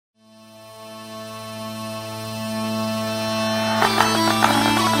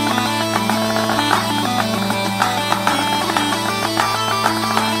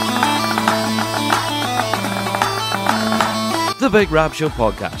Big Rab Show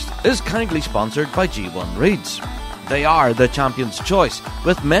podcast is kindly sponsored by G1 Reeds. They are the champion's choice,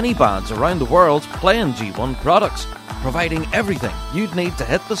 with many bands around the world playing G1 products, providing everything you'd need to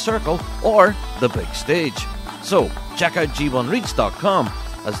hit the circle or the big stage. So, check out g1reeds.com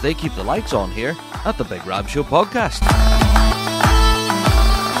as they keep the lights on here at the Big Rab Show podcast.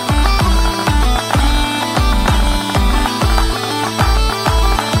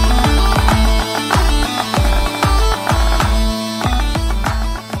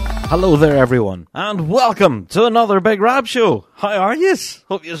 Hello there everyone, and welcome to another Big Rab Show. How are yous?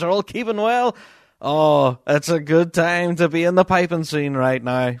 Hope yous are all keeping well. Oh, it's a good time to be in the piping scene right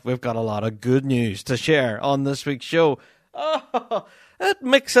now. We've got a lot of good news to share on this week's show. Oh, it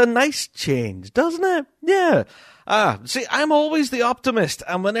makes a nice change, doesn't it? Yeah. See, I'm always the optimist,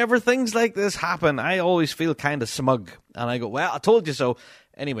 and whenever things like this happen, I always feel kind of smug. And I go, well, I told you so.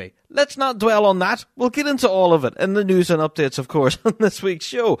 Anyway, let's not dwell on that. We'll get into all of it in the news and updates, of course, on this week's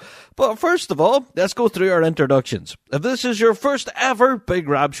show. But first of all, let's go through our introductions. If this is your first ever Big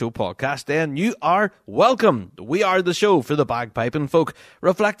Rab Show podcast, then you are welcome. We are the show for the bagpiping folk,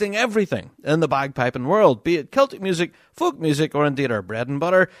 reflecting everything in the bagpiping world, be it Celtic music, folk music, or indeed our bread and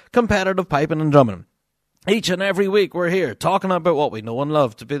butter, competitive piping and drumming. Each and every week we're here talking about what we know and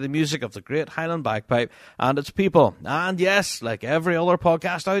love to be the music of the great Highland bagpipe and its people. And yes, like every other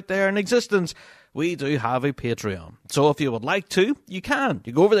podcast out there in existence, we do have a Patreon. So if you would like to, you can.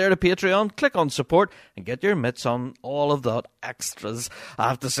 You go over there to Patreon, click on support, and get your mitts on all of the extras. I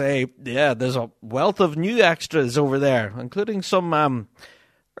have to say, yeah, there's a wealth of new extras over there, including some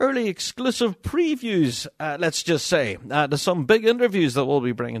early exclusive previews, let's just say. There's some big interviews that we'll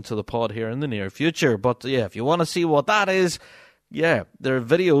be bringing to the pod here in the near future. But yeah, if you want to see what that is, yeah, there are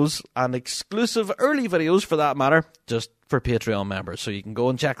videos and exclusive early videos for that matter, just for Patreon members. So you can go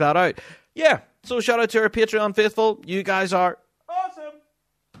and check that out. Yeah, so shout out to our Patreon faithful. You guys are awesome.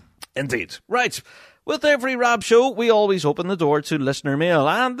 Indeed. Right. With every Rab Show, we always open the door to listener mail,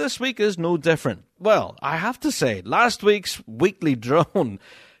 and this week is no different. Well, I have to say, last week's Weekly Drone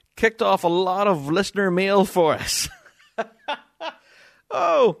kicked off a lot of listener mail for us.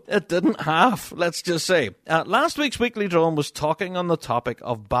 Oh, it didn't half, let's just say. Last week's Weekly Drone was talking on the topic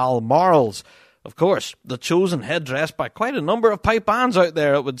of Balmorals. Of course, the chosen headdress by quite a number of pipe bands out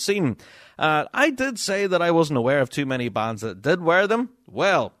there, it would seem. I did say that I wasn't aware of too many bands that did wear them.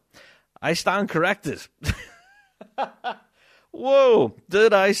 Well, I stand corrected. Whoa,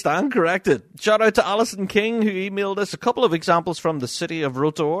 did I stand corrected? Shout out to Alison King, who emailed us a couple of examples from the City of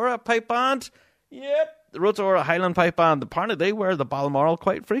Rotorua pipe band. Yep, the Rotorua Highland pipe band. Apparently they wear the Balmoral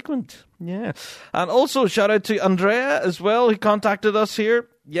quite frequent. Yeah. And also shout out to Andrea as well, who contacted us here.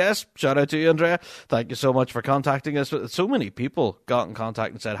 Yes, shout out to you, Andrea. Thank you so much for contacting us. So many people got in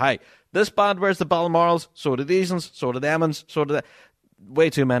contact and said, hi, this band wears the Balmorals, so do these ones, so do them ones, so do that.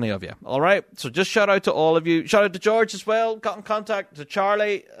 Way too many of you. All right. So just shout out to all of you. Shout out to George as well. Got in contact to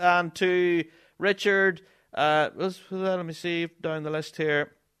Charlie and to Richard. Let me see down the list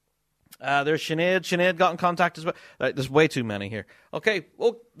here. There's Sinead. Sinead got in contact as well. There's way too many here. Okay.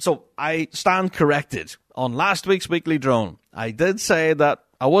 Well, so I stand corrected. On last week's Weekly Drone, I did say that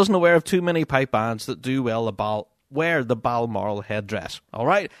I wasn't aware of too many pipe bands that do wear the Balmoral headdress. All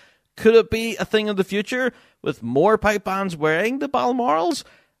right. Could it be a thing in the future with more pipe bands wearing the Balmorals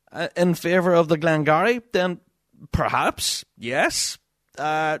in favour of the Glengarry? Then perhaps, yes.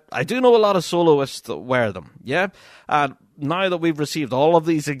 I do know a lot of soloists that wear them, yeah? And now that we've received all of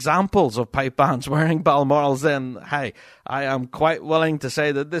these examples of pipe bands wearing Balmorals, then, hey, I am quite willing to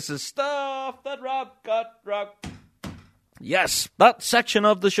say that this is stuff that Rob got wrong. Yes, that section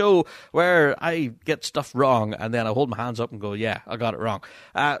of the show where I get stuff wrong and then I hold my hands up and go, yeah, I got it wrong.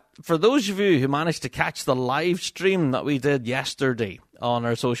 For those of you who managed to catch the live stream that we did yesterday on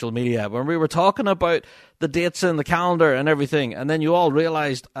our social media, when we were talking about the dates in the calendar and everything, and then you all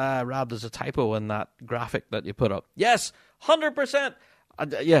realised, Rab, there's a typo in that graphic that you put up. Yes, 100%.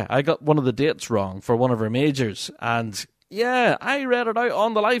 Yeah, I got one of the dates wrong for one of our majors, and yeah, I read it out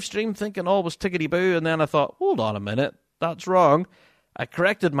on the live stream thinking all was tickety-boo, and then I thought, hold on a minute. That's wrong. I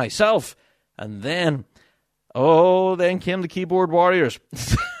corrected myself. And then came the keyboard warriors.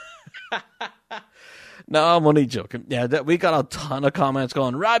 No, I'm only joking. Yeah, we got a ton of comments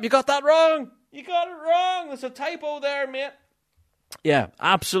going, Rob, you got that wrong. You got it wrong. There's a typo there, mate. Yeah,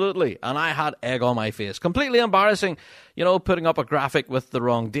 absolutely. And I had egg on my face. Completely embarrassing, putting up a graphic with the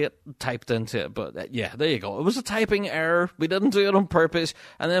wrong date typed into it. But yeah, there you go. It was a typing error. We didn't do it on purpose.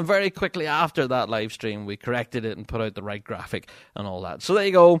 And then very quickly after that live stream, we corrected it and put out the right graphic and all that. So there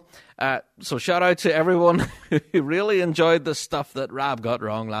you go. So shout out to everyone who really enjoyed the stuff that Rab got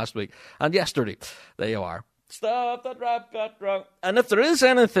wrong last week and yesterday. There you are. Stuff that Rab got wrong. And if there is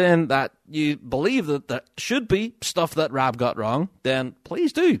anything that you believe that should be stuff that Rab got wrong, then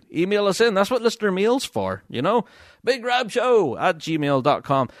please do email us in. That's what listener mail's for, you know.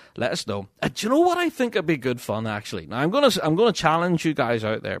 BigRabShow@gmail.com. Let us know. Do you know what I think would be good fun, actually? Now, I'm gonna challenge you guys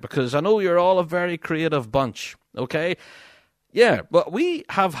out there, because I know you're all a very creative bunch, okay? Yeah, but we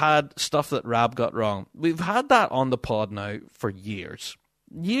have had stuff that Rab got wrong. We've had that on the pod now for years.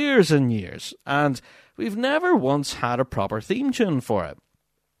 Years and years. And we've never once had a proper theme tune for it.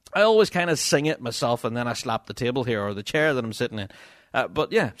 I always kind of sing it myself, and then I slap the table here or the chair that I'm sitting in.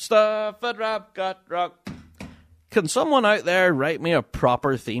 But yeah, stuff that Rab got wrong. Can someone out there write me a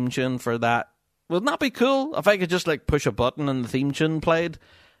proper theme tune for that? Wouldn't that be cool if I could just like push a button and the theme tune played?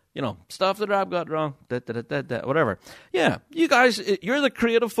 You know, stuff that Rab got wrong, whatever. Yeah, you guys, you're the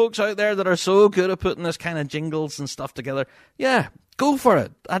creative folks out there that are so good at putting this kind of jingles and stuff together. Yeah, go for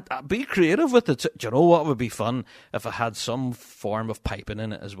it. Be creative with it. Do you know what would be fun? If it had some form of piping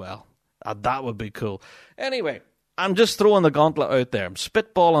in it as well. That would be cool. Anyway, I'm just throwing the gauntlet out there. I'm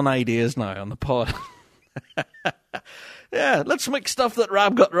spitballing ideas now on the pod. Yeah, let's make stuff that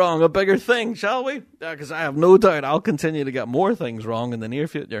Rab got wrong a bigger thing, shall we? Because I have no doubt I'll continue to get more things wrong in the near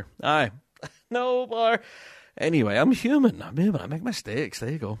future. Aye. No more. Anyway, I'm human. I make mistakes.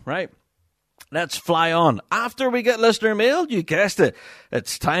 There you go. Right. Let's fly on. After we get listener mail, you guessed it,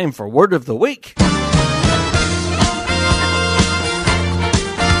 it's time for Word of the Week.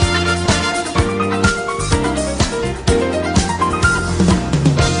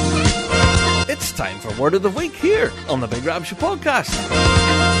 It's time for Word of the Week here on the Big Rab Show podcast.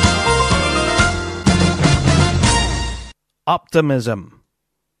 Optimism.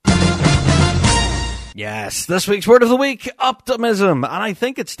 Yes, this week's Word of the Week, optimism. And I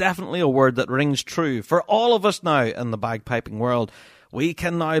think it's definitely a word that rings true for all of us now in the bagpiping world. We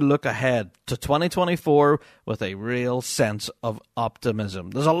can now look ahead to 2024 with a real sense of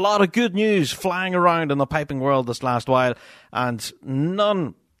optimism. There's a lot of good news flying around in the piping world this last while, and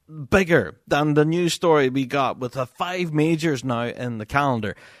none bigger than the news story we got with the 5 majors now in the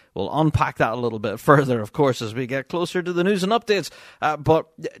calendar. We'll unpack that a little bit further, of course, as we get closer to the news and updates. But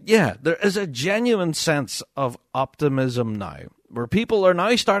yeah, there is a genuine sense of optimism now, where people are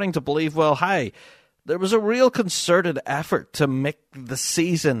now starting to believe, well, hey, there was a real concerted effort to make the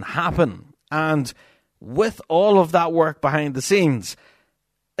season happen. And with all of that work behind the scenes,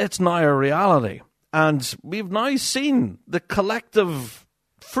 it's now a reality. And we've now seen the collective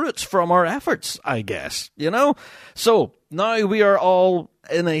fruits from our efforts, I guess, you know? So now we are all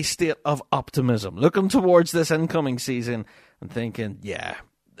in a state of optimism, looking towards this incoming season and thinking, yeah,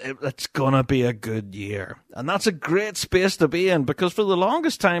 it's going to be a good year. And that's a great space to be in, because for the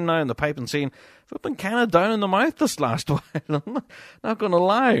longest time now in the piping scene, we've been kind of down in the mouth this last while. I'm not going to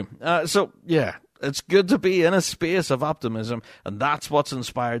lie. So, yeah, it's good to be in a space of optimism, and that's what's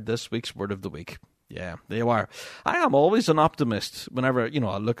inspired this week's Word of the Week. Yeah, there you are. I am always an optimist whenever,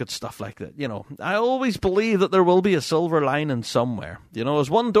 I look at stuff like that. I always believe that there will be a silver lining somewhere. As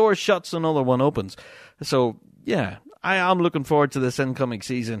one door shuts, another one opens. So, yeah, I am looking forward to this incoming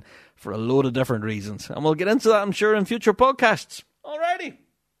season for a load of different reasons. And we'll get into that, I'm sure, in future podcasts. Alrighty.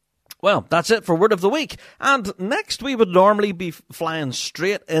 Well, that's it for Word of the Week. And next we would normally be flying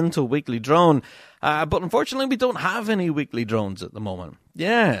straight into Weekly Drone. But unfortunately, we don't have any Weekly Drones at the moment.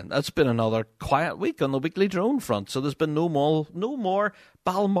 Yeah, that's been another quiet week on the Weekly Drone front. So there's been no more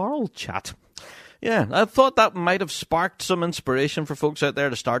Balmoral chat. Yeah, I thought that might have sparked some inspiration for folks out there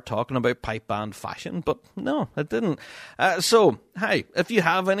to start talking about pipe band fashion, but no, it didn't. So, hey, if you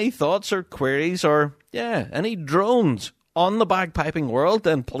have any thoughts or queries or, any drones on the bagpiping world,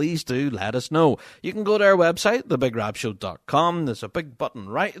 then please do let us know. You can go to our website, thebigrabshow.com. There's a big button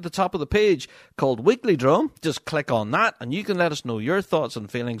right at the top of the page called Weekly Drone. Just click on that and you can let us know your thoughts and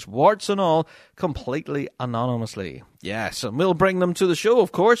feelings, warts and all, completely anonymously. Yes, and we'll bring them to the show,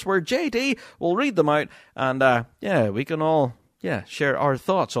 of course, where JD will read them out and, we can all share our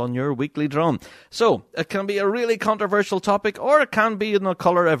thoughts on your Weekly Drone. So, it can be a really controversial topic, or it can be in the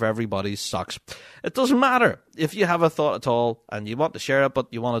colour of everybody's socks. It doesn't matter. If you have a thought at all, and you want to share it, but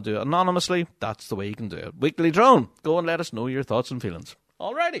you want to do it anonymously, that's the way you can do it. Weekly Drone, go and let us know your thoughts and feelings.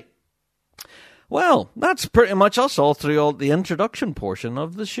 Alrighty. Well, that's pretty much us all through all the introduction portion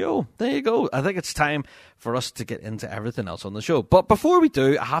of the show. There you go. I think it's time for us to get into everything else on the show. But before we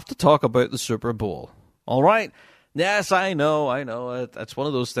do, I have to talk about the Super Bowl. Alright? Yes, I know. It's one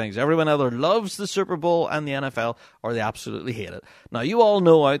of those things. Everyone either loves the Super Bowl and the NFL, or they absolutely hate it. Now, you all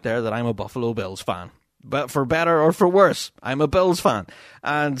know out there that I'm a Buffalo Bills fan. But for better or for worse, I'm a Bills fan.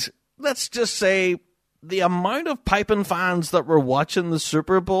 And let's just say the amount of piping fans that were watching the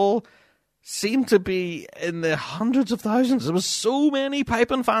Super Bowl, seemed to be in the hundreds of thousands. There was so many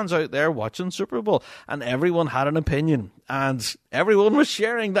piping fans out there watching Super Bowl, and everyone had an opinion, and everyone was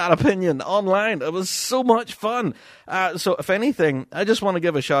sharing that opinion online. It was so much fun. So if anything, I just want to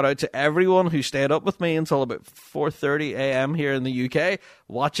give a shout out to everyone who stayed up with me until about 4:30 a.m. here in the UK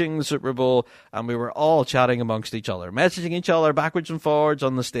watching the Super Bowl, and we were all chatting amongst each other, messaging each other backwards and forwards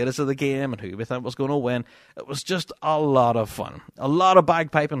on the status of the game and who we think was going to win. It was just a lot of fun. A lot of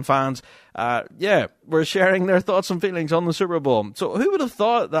bagpiping fans were sharing their thoughts and feelings on the Super Bowl. So who would have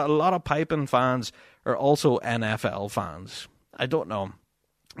thought that a lot of piping fans are also NFL fans? I don't know.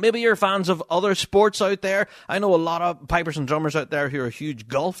 Maybe you're fans of other sports out there. I know a lot of pipers and drummers out there who are huge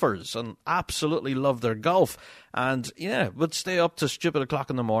golfers and absolutely love their golf. And, would stay up to stupid o'clock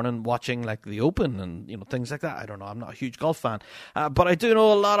in the morning watching, like, the Open and, things like that. I don't know. I'm not a huge golf fan. But I do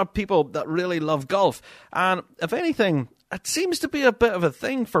know a lot of people that really love golf. And if anything, it seems to be a bit of a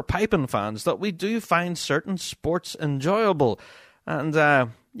thing for piping fans that we do find certain sports enjoyable.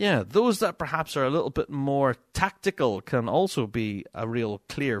 And, those that perhaps are a little bit more tactical can also be a real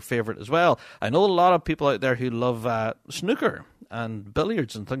clear favourite as well. I know a lot of people out there who love snooker and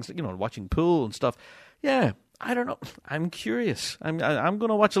billiards and things, watching pool and stuff. Yeah, I don't know. I'm curious. I'm going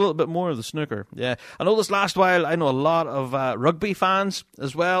to watch a little bit more of the snooker. Yeah, I know this last while, I know a lot of rugby fans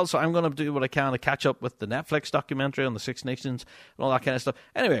as well, so I'm going to do what I can to catch up with the Netflix documentary on the Six Nations and all that kind of stuff.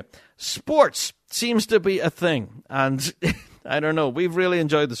 Anyway, sports seems to be a thing, and I don't know. We've really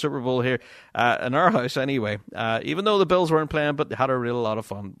enjoyed the Super Bowl here in our house anyway, even though the Bills weren't playing, but they had a real lot of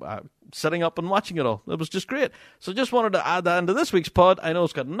fun sitting up and watching it all. It was just great. So just wanted to add that into this week's pod. I know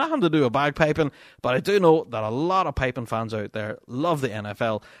it's got nothing to do with bagpiping, but I do know that a lot of piping fans out there love the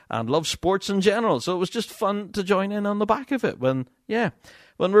NFL and love sports in general. So it was just fun to join in on the back of it when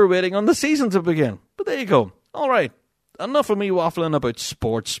we're waiting on the season to begin. But there you go. All right, enough of me waffling about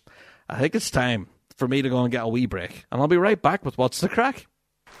sports. I think it's time for me to go and get a wee break, and I'll be right back with What's the Crack?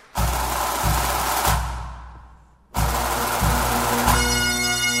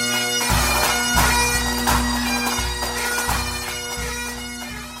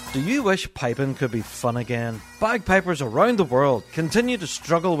 Do you wish piping could be fun again? Bagpipers around the world continue to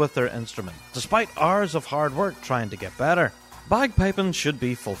struggle with their instrument, despite hours of hard work trying to get better. Bagpiping should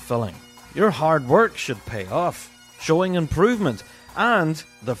be fulfilling. Your hard work should pay off, showing improvement and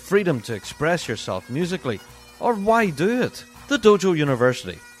the freedom to express yourself musically. Or why do it? The Dojo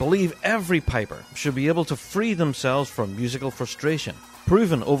University believe every piper should be able to free themselves from musical frustration,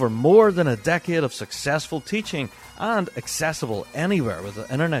 proven over more than a decade of successful teaching and accessible anywhere with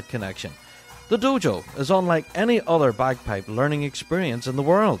an internet connection. The Dojo is unlike any other bagpipe learning experience in the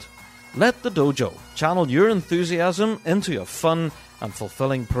world. Let the Dojo channel your enthusiasm into a fun and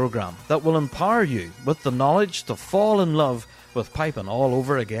fulfilling program that will empower you with the knowledge to fall in love with piping all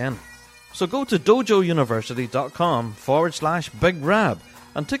over again. So go to dojouniversity.com/Big Rab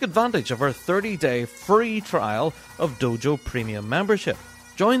and take advantage of our 30-day free trial of Dojo Premium membership.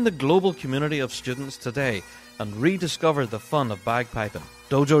 Join the global community of students today and rediscover the fun of bagpiping.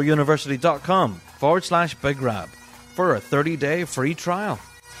 dojouniversity.com/Big Rab for a 30-day free trial.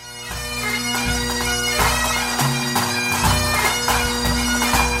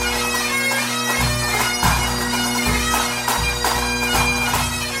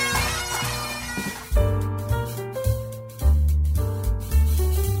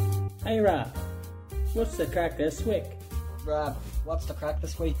 Hey Rob, what's the crack this week? Rob, what's the crack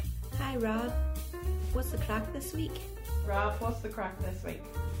this week? Hi Rob, what's the crack this week? Rob, what's the crack this week?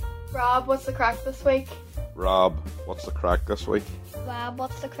 Rob, what's the crack this week? Rob, what's the crack this week? Rob,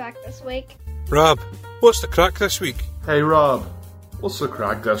 what's the crack this week? Rob, what's the crack this week? Hey Rob, what's the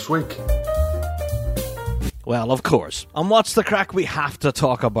crack this week? Well, of course. And what's the crack? We have to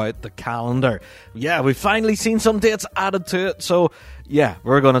talk about the calendar. Yeah, we've finally seen some dates added to it, so yeah,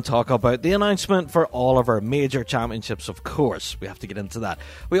 we're going to talk about the announcement for all of our major championships, of course. We have to get into that.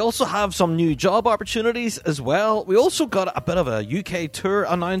 We also have some new job opportunities as well. We also got a bit of a UK tour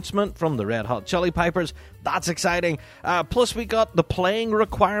announcement from the Red Hot Chili Peppers. That's exciting. Plus, we got the playing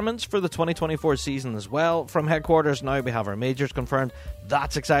requirements for the 2024 season as well from headquarters. Now we have our majors confirmed.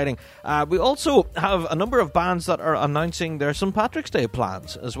 That's exciting. We also have a number of bands that are announcing their St. Patrick's Day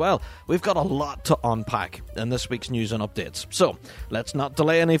plans as well. We've got a lot to unpack in this week's news and updates. So, let's not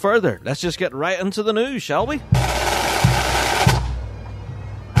delay any further. Let's just get right into the news, shall we?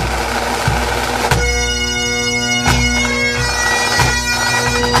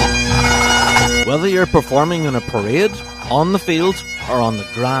 Whether you're performing in a parade, on the field, or on the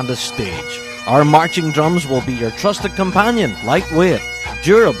grandest stage, our marching drums will be your trusted companion, lightweight,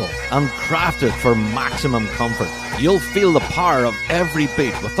 Durable and crafted for maximum comfort. You'll feel the power of every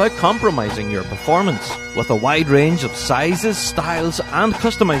beat without compromising your performance. With a wide range of sizes, styles and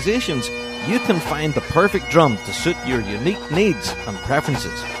customizations, you can find the perfect drum to suit your unique needs and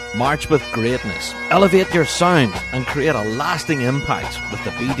preferences. March with greatness. Elevate your sound and create a lasting impact with the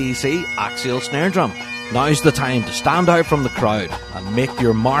BDC Axial Snare Drum. Now's the time to stand out from the crowd and make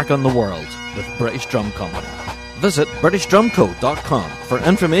your mark on the world with British Drum Company. Visit BritishDrumCo.com for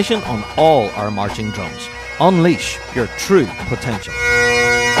information on all our marching drums. Unleash your true potential.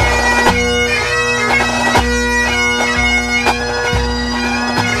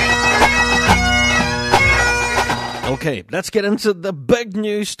 Okay, let's get into the big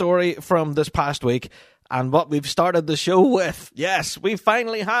news story from this past week and what we've started the show with. Yes, we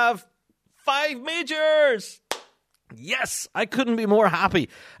finally have 5 majors! Yes, I couldn't be more happy.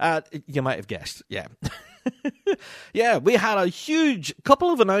 You might have guessed, yeah. Yeah, we had a huge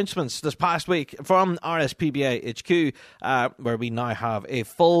couple of announcements this past week from RSPBA HQ, where we now have a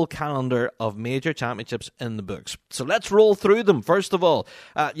full calendar of major championships in the books. So let's roll through them. First of all,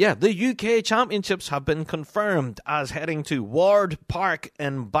 the UK championships have been confirmed as heading to Ward Park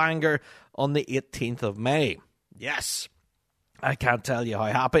in Bangor on the 18th of May. Yes. I can't tell you how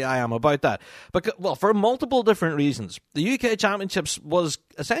happy I am about that. Because, well, for multiple different reasons. The UK Championships was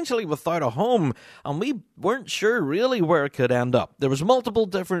essentially without a home, and we weren't sure really where it could end up. There was multiple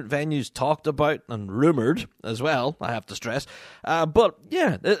different venues talked about and rumoured as well, I have to stress. But,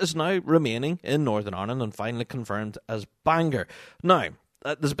 yeah, it is now remaining in Northern Ireland and finally confirmed as Bangor. Now,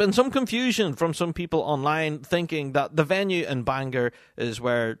 there's been some confusion from some people online thinking that the venue in Bangor is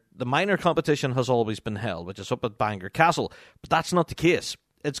where the minor competition has always been held, which is up at Bangor Castle. But that's not the case.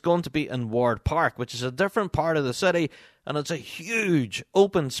 It's going to be in Ward Park, which is a different part of the city, and it's a huge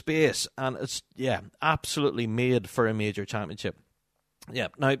open space, and it's, absolutely made for a major championship. Yeah,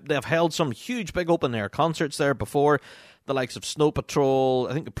 now, they've held some huge big open-air concerts there before. The likes of Snow Patrol,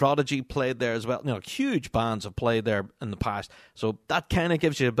 I think the Prodigy played there as well. Huge bands have played there in the past. So that kind of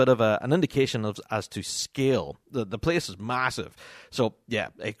gives you a bit of an indication as to scale. The place is massive. So, yeah,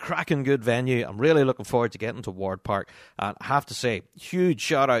 a cracking good venue. I'm really looking forward to getting to Ward Park. I have to say, huge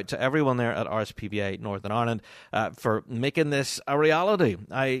shout out to everyone there at RSPBA Northern Ireland for making this a reality.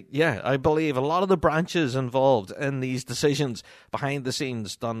 I believe a lot of the branches involved in these decisions behind the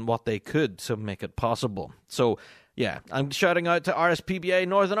scenes done what they could to make it possible. So, yeah, I'm shouting out to RSPBA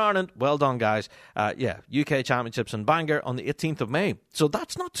Northern Ireland. Well done, guys. UK Championships in Bangor on the 18th of May. So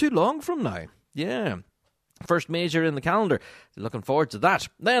that's not too long from now. Yeah. First major in the calendar. Looking forward to that.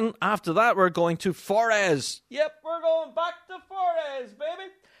 Then, after that, we're going to Forres. Yep, we're going back to Forres, baby.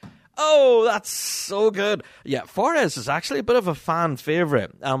 Oh, that's so good. Yeah, Forres is actually a bit of a fan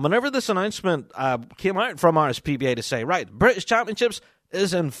favourite. Whenever this announcement came out from RSPBA to say, right, British Championships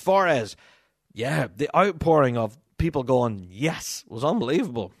is in Forres, yeah, the outpouring of people going, yes, was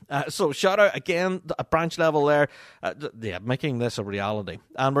unbelievable. So shout out again at branch level there, making this a reality.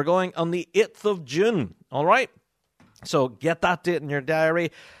 And we're going on the 8th of June, all right? So get that date in your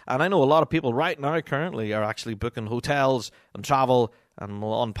diary. And I know a lot of people right now currently are actually booking hotels and travel, and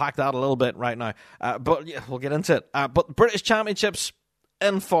we'll unpack that a little bit right now. But yeah, we'll get into it. But British Championships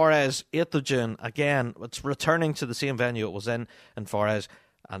in Forres, 8th of June. Again, it's returning to the same venue it was in Forres.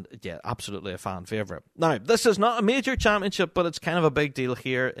 And, yeah, absolutely a fan favourite. Now, this is not a major championship, but it's kind of a big deal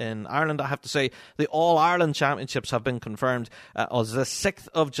here in Ireland, I have to say. The All-Ireland Championships have been confirmed on the 6th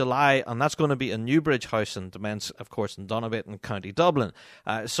of July, and that's going to be in Newbridge House in Dements, of course, in Donabate in County Dublin.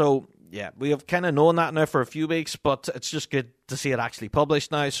 Yeah, we have kind of known that now for a few weeks, but it's just good to see it actually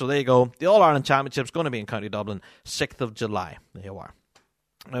published now. So there you go. The All-Ireland Championship is going to be in County Dublin, 6th of July. There you are.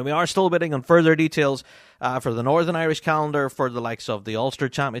 Now, we are still waiting on further details for the Northern Irish calendar, for the likes of the Ulster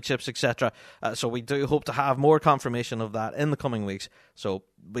Championships, etc. So we do hope to have more confirmation of that in the coming weeks. So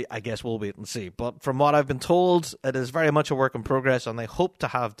I guess we'll wait and see. But from what I've been told, it is very much a work in progress, and they hope to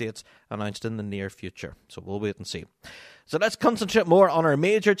have dates announced in the near future. So we'll wait and see. So let's concentrate more on our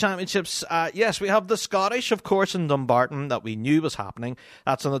major championships. Yes, we have the Scottish, of course, in Dumbarton that we knew was happening.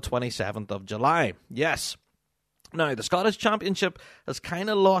 That's on the 27th of July. Yes. Now, the Scottish Championship has kind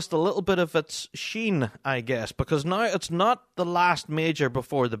of lost a little bit of its sheen, I guess, because now it's not the last major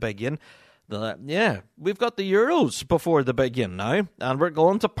before the big one. We've got the Euros before the big one now, and we're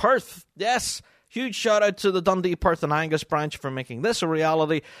going to Perth. Yes, huge shout out to the Dundee, Perth and Angus branch for making this a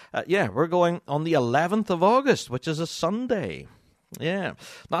reality. We're going on the 11th of August, which is a Sunday. Yeah,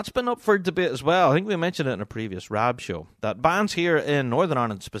 that's been up for debate as well. I think we mentioned it in a previous Rab show, that bands here in Northern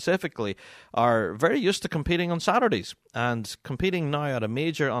Ireland specifically are very used to competing on Saturdays, and competing now at a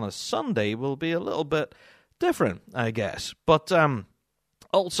major on a Sunday will be a little bit different, I guess. But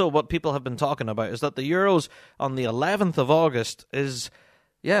Also, what people have been talking about is that the Euros on the 11th of August is,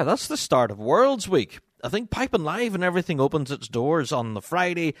 that's the start of Worlds Week. I think Piping Live and everything opens its doors on the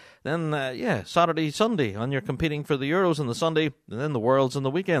Friday, then, Saturday, Sunday, and you're competing for the Euros on the Sunday, and then the Worlds on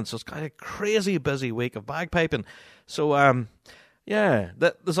the weekend. So it's kind of a crazy busy week of bagpiping. So,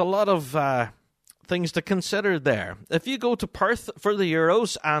 there's a lot of things to consider there. If you go to Perth for the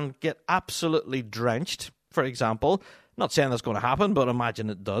Euros and get absolutely drenched, for example, not saying that's going to happen, but imagine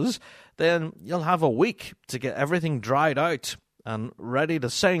it does, then you'll have a week to get everything dried out and ready to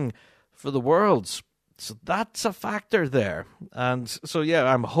sing for the Worlds. So that's a factor there. And so,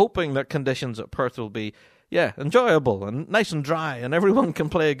 I'm hoping that conditions at Perth will be, enjoyable and nice and dry and everyone can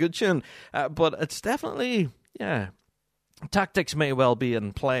play a good tune. But it's definitely, tactics may well be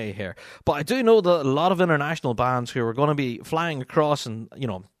in play here. But I do know that a lot of international bands who are going to be flying across and,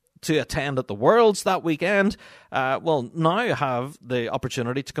 to attend at the Worlds that weekend, now have the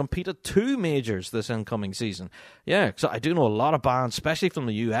opportunity to compete at 2 majors this incoming season. So I do know a lot of bands, especially from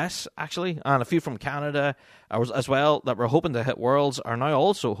the US, actually, and a few from Canada as well, that were hoping to hit Worlds, are now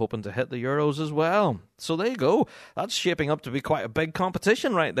also hoping to hit the Euros as well. So there you go. That's shaping up to be quite a big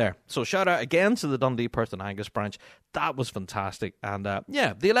competition right there. So shout out again to the Dundee, Perth and Angus branch. That was fantastic. And the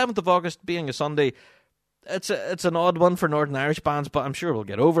 11th of August being a Sunday, it's an odd one for Northern Irish bands, but I'm sure we'll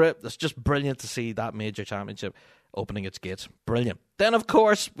get over it. It's just brilliant to see that major championship opening its gates. Brilliant. Then, of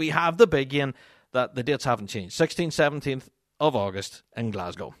course, we have the big one that the dates haven't changed. 16th, 17th of August in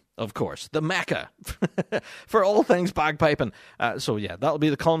Glasgow. Of course, the Mecca for all things bagpiping. That'll be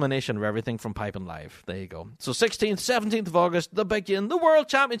the culmination of everything from Piping Live. There you go. So 16th, 17th of August, the big one, the World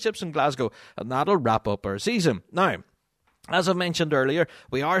Championships in Glasgow, and that'll wrap up our season. Now, as I mentioned earlier,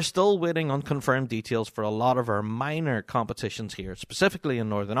 we are still waiting on confirmed details for a lot of our minor competitions here, specifically in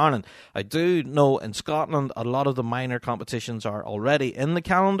Northern Ireland. I do know in Scotland a lot of the minor competitions are already in the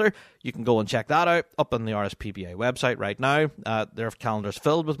calendar. You can go and check that out up on the RSPBA website right now. Their calendar's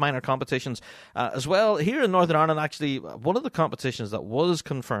filled with minor competitions. As well, here in Northern Ireland, actually, one of the competitions that was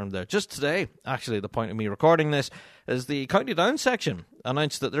confirmed there just today, actually, the point of me recording this, is the County Down section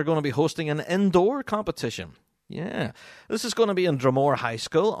announced that they're going to be hosting an indoor competition. This is going to be in Dromore High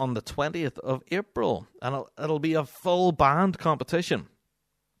School on the 20th of April, and it'll be a full band competition.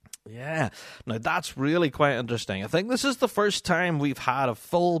 Now that's really quite interesting. I think this is the first time we've had a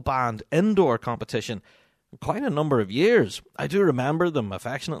full band indoor competition in quite a number of years. I do remember them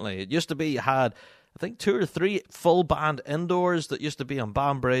affectionately. It used to be you had, I think, 2 or 3 full band indoors that used to be on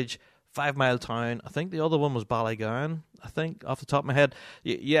Banbridge, 5 Mile Town. I think the other one was Ballygowan, I think, off the top of my head.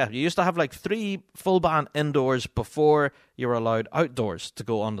 You used to have like 3 full band indoors before you were allowed outdoors to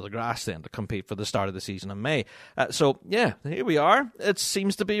go onto the grass then to compete for the start of the season in May. Here we are. It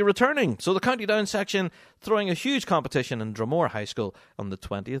seems to be returning. So the County Down section throwing a huge competition in Dromore High School on the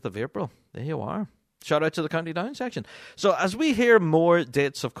 20th of April. There you are. Shout out to the County Down section. So as we hear more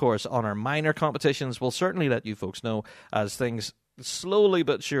dates, of course, on our minor competitions, we'll certainly let you folks know as things slowly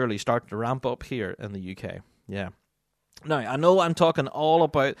but surely start to ramp up here in the UK. Now, I know I'm talking all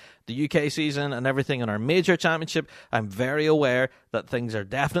about the UK season and everything in our major championship. I'm very aware that things are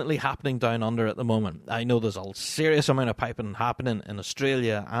definitely happening down under at the moment. I know there's a serious amount of piping happening in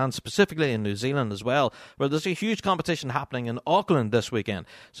Australia and specifically in New Zealand as well, where there's a huge competition happening in Auckland this weekend.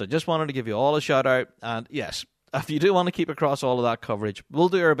 So just wanted to give you all a shout out. And yes, if you do want to keep across all of that coverage, we'll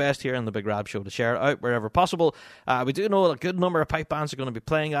do our best here in the Big Rab Show to share it out wherever possible. We do know a good number of pipe bands are going to be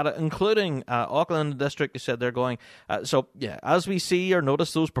playing at it, including Auckland District. They said they're going. As we see or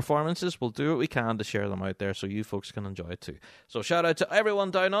notice those performances, we'll do what we can to share them out there so you folks can enjoy it too. So shout out to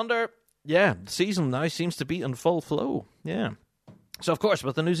everyone down under. The season now seems to be in full flow. So, of course,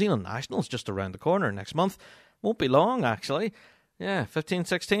 with the New Zealand Nationals just around the corner next month, won't be long, actually. 15th,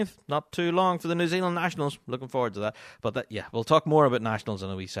 16th, not too long for the New Zealand Nationals. Looking forward to that. But we'll talk more about Nationals in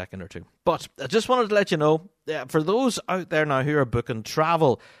a wee second or two. But I just wanted to let you know, for those out there now who are booking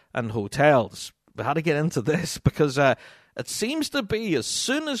travel and hotels, we had to get into this because it seems to be as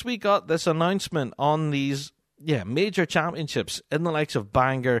soon as we got this announcement on these major championships in the likes of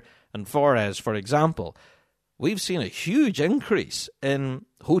Bangor and Forres, for example, we've seen a huge increase in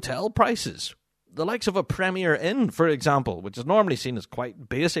hotel prices. The likes of a Premier Inn, for example, which is normally seen as quite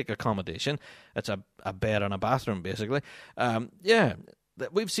basic accommodation. It's a bed and a bathroom, basically.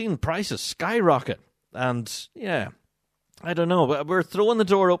 We've seen prices skyrocket. And, I don't know. But we're throwing the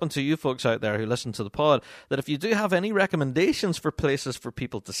door open to you folks out there who listen to the pod, that if you do have any recommendations for places for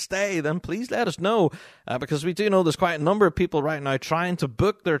people to stay, then please let us know. Because we do know there's quite a number of people right now trying to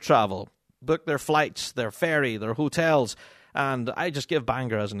book their travel, book their flights, their ferry, their hotels, And I just give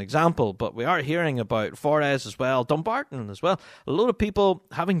Bangor as an example, but we are hearing about Forres as well, Dumbarton as well. A lot of people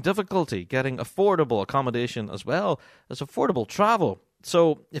having difficulty getting affordable accommodation as well as affordable travel.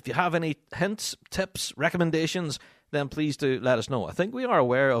 So if you have any hints, tips, recommendations, then please do let us know. I think we are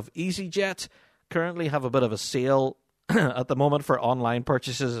aware of EasyJet currently have a bit of a sale at the moment for online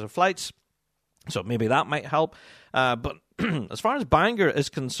purchases of flights. So maybe that might help. But as far as Bangor is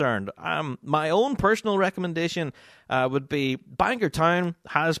concerned, my own personal recommendation would be Bangor Town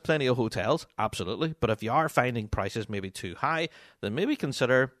has plenty of hotels, absolutely. But if you are finding prices maybe too high, then maybe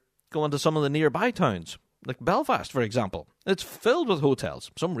consider going to some of the nearby towns, like Belfast, for example. It's filled with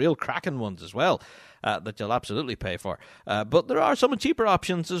hotels, some real cracking ones as well, that you'll absolutely pay for. But there are some cheaper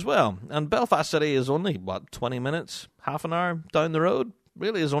options as well. And Belfast City is only, 20 minutes, half an hour down the road?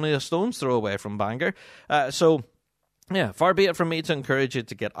 Really is only a stone's throw away from Bangor. So, yeah, far be it from me to encourage you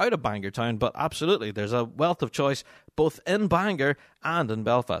to get out of Bangor Town, but absolutely, there's a wealth of choice both in Bangor and in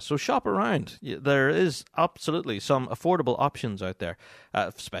Belfast. So shop around. There is absolutely some affordable options out there,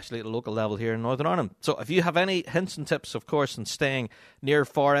 especially at the local level here in Northern Ireland. So if you have any hints and tips, of course, in staying near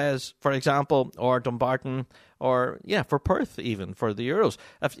Forres, for example, or Dumbarton, or, for Perth even, for the Euros.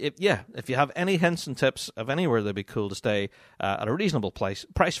 If you have any hints and tips of anywhere that'd be cool to stay at a reasonable price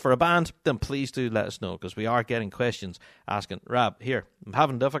for a band, then please do let us know, because we are getting questions asking, Rob, here, I'm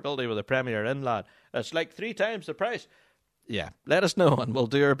having difficulty with the Premier Inn, lad. It's like 3 times the price. Yeah, let us know, and we'll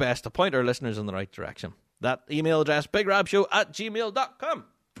do our best to point our listeners in the right direction. That email address, bigrabshow@gmail.com.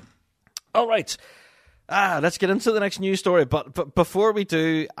 All right. Let's get into the next news story. But before we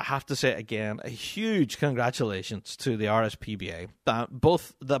do, I have to say again, a huge congratulations to the RSPBA.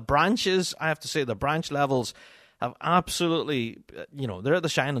 Both the branches, I have to say, the branch levels have absolutely, they're the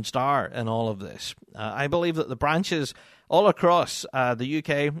shining star in all of this. I believe that the branches all across the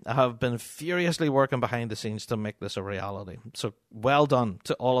UK have been furiously working behind the scenes to make this a reality. So well done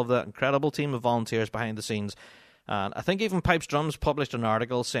to all of the incredible team of volunteers behind the scenes. And I think even Pipes Drums published an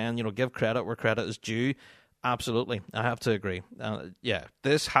article saying, give credit where credit is due. Absolutely, I have to agree.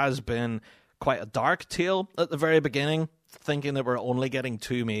 This has been quite a dark tale at the very beginning, thinking that we're only getting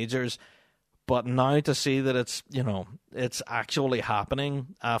 2 majors. But now to see that it's actually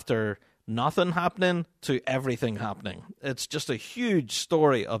happening after nothing happening to everything happening. It's just a huge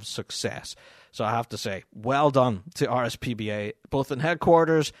story of success. So I have to say, well done to RSPBA, both in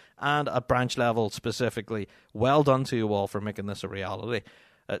headquarters and at branch level specifically. Well done to you all for making this a reality.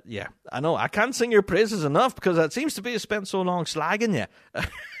 I know, I can't sing your praises enough because it seems to be spent so long slagging you.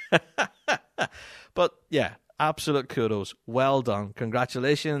 But yeah, absolute kudos. Well done.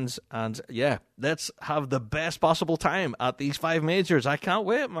 Congratulations. And let's have the best possible time at these 5 majors. I can't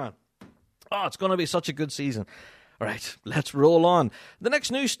wait, man. Oh, it's going to be such a good season. All right, let's roll on. The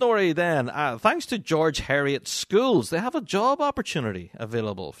next news story then, thanks to George Heriot Schools, they have a job opportunity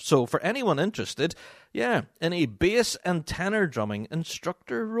available. So for anyone interested, in a bass and tenor drumming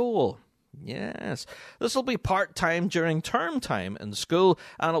instructor role. Yes, this will be part-time during term time in school,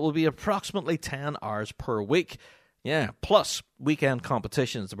 and it will be approximately 10 hours per week. Plus weekend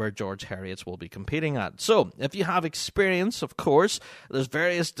competitions where George Heriot's will be competing at. So if you have experience, of course, there's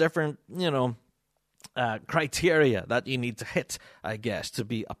various different, criteria that you need to hit, I guess, to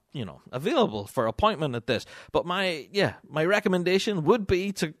be, available for appointment at this. But my recommendation would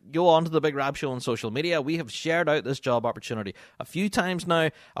be to go on to the Big Rab Show on social media. We have shared out this job opportunity a few times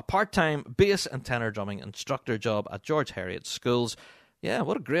now, a part-time bass and tenor drumming instructor job at George Heriot Schools. Yeah,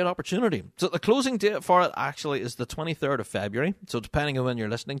 what a great opportunity. So the closing date for it actually is the 23rd of February. So depending on when you're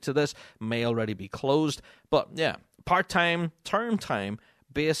listening to this, may already be closed. But part-time, term time,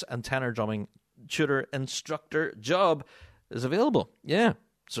 bass and tenor drumming tutor instructor job is available.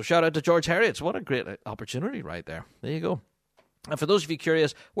 So shout out to George Heriot's. What a great opportunity right there. There you go. And for those of you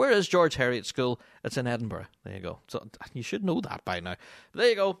curious, where is George Heriot School? It's in Edinburgh. There you go. So you should know that by now. There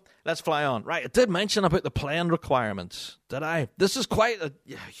you go. Let's fly on. Right, I did mention about the playing requirements, did I? This is quite a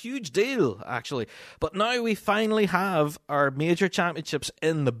huge deal, actually. But now we finally have our major championships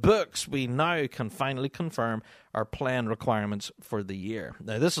in the books. We now can finally confirm our playing requirements for the year.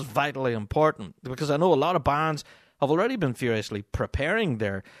 Now, this is vitally important because I know a lot of bands have already been furiously preparing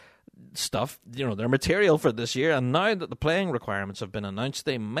their stuff, their material for this year, and now that the playing requirements have been announced,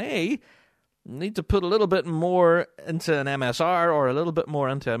 they may need to put a little bit more into an MSR or a little bit more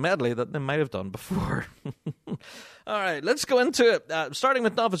into a medley that they might have done before. All right, let's go into it. Starting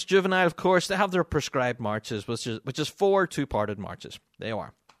with Novice Juvenile, of course, they have their prescribed marches, which is 4 two-parted marches. They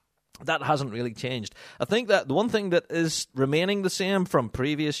are. That hasn't really changed. I think that the one thing that is remaining the same from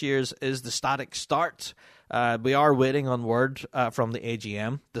previous years is the static start We are waiting on word from the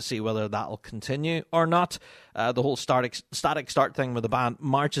AGM to see whether that will continue or not. The whole static start thing where the band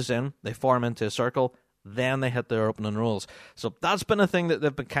marches in, they form into a circle, then they hit their opening rules. So that's been a thing that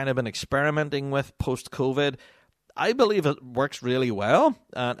they've been experimenting with post-COVID. I believe it works really well,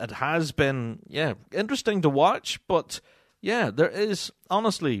 and it has been, interesting to watch, but there is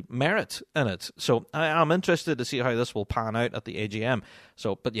honestly merit in it. So I am interested to see how this will pan out at the AGM.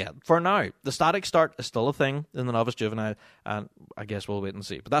 So, but for now, the static start is still a thing in the Novice Juvenile, and I guess we'll wait and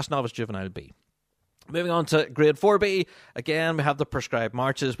see. But that's Novice Juvenile B. Moving on to Grade 4B, again, we have the prescribed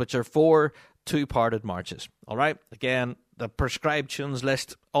marches, which are 4 two-parted marches. All right? Again, the prescribed tunes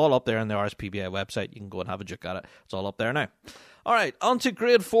list, all up there on the RSPBA website. You can go and have a look at it. It's all up there now. All right, on to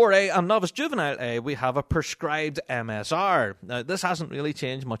Grade 4A and Novice Juvenile A, we have a prescribed MSR. Now, this hasn't really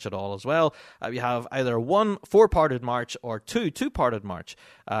changed much at all as well. You have either 1 4-parted march or 2 two-parted march.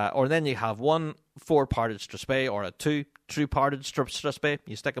 Or then you have 1 4-parted strathspey or a 2 3-parted strathspey.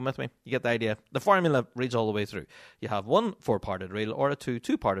 You sticking with me? You get the idea. The formula reads all the way through. You have 1 4-parted reel or a 2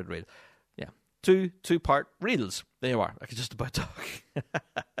 2-parted reel. Yeah, 2 2-part reels. There you are. I could just about talk.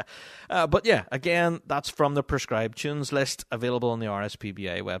 But again, that's from the prescribed tunes list available on the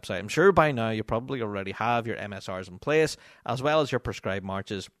RSPBA website. I'm sure by now you probably already have your MSRs in place as well as your prescribed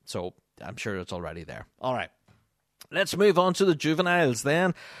marches. So I'm sure it's already there. All right. Let's move on to the juveniles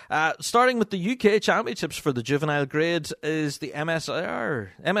then. Starting with the UK Championships for the juvenile grade is the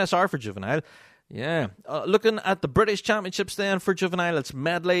MSR for juvenile. Yeah. Looking at the British Championships then for juvenile, it's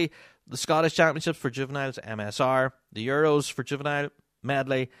medley. The Scottish Championships for juveniles, MSR. The Euros for juvenile,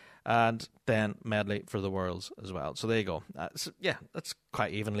 medley. And then medley for the Worlds as well. So there you go. That's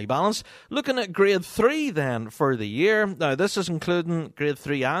quite evenly balanced. Looking at Grade 3 then for the year. Now, this is including Grade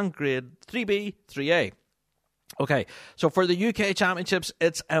 3 and Grade 3B, 3A. Okay, so for the UK Championships,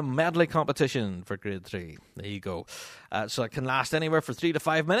 it's a medley competition for Grade 3. There you go. So it can last anywhere for 3 to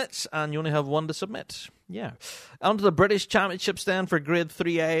 5 minutes, and you only have 1 to submit. Yeah. On to the British Championships then for Grade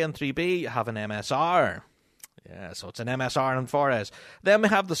 3A and 3B, you have an MSR. Yeah, so it's an MSR in Forres. Then we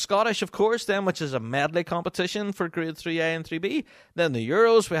have the Scottish, of course, then, which is a medley competition for Grade 3A and 3B. Then the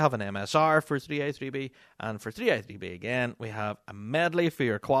Euros, we have an MSR for 3A, 3B. And for 3A, 3B again, we have a medley for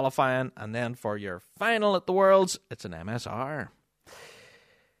your qualifying. And then for your final at the Worlds, it's an MSR.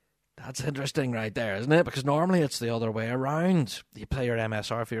 That's interesting right there, isn't it? Because normally it's the other way around. You play your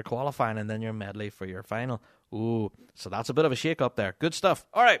MSR for your qualifying and then your medley for your final. Ooh, so that's a bit of a shake-up there. Good stuff.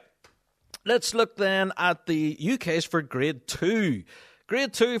 All right. Let's look then at the UKs for Grade 2.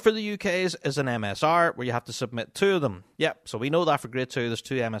 Grade 2 for the UKs is an MSR where you have to submit 2 of them. Yep, so we know that for Grade 2, there's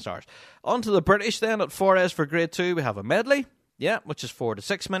 2 MSRs. On to the British then at Forres for Grade 2, we have a medley. Yeah, which is 4 to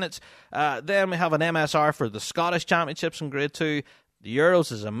 6 minutes. Then we have an MSR for the Scottish Championships in Grade 2. The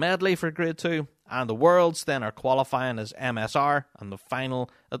Euros is a medley for Grade 2. And the Worlds then are qualifying as MSR. And the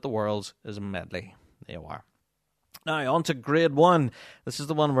final at the Worlds is a medley. There you are. Now, on to Grade 1. This is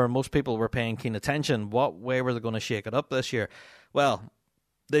the one where most people were paying keen attention. What way were they going to shake it up this year? Well,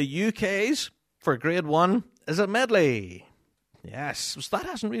 the UK's for Grade 1 is a medley. Yes, so that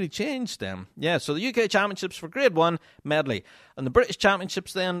hasn't really changed then. Yeah, so the UK Championships for Grade 1, medley. And the British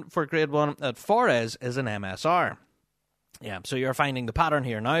Championships then for Grade 1 at Forres is an MSR. Yeah, so you're finding the pattern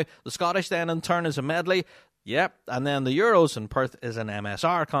here now. The Scottish then in turn is a medley. Yep, and then the Euros in Perth is an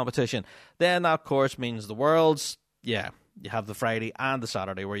MSR competition. Then that, of course, means the Worlds. Yeah, you have the Friday and the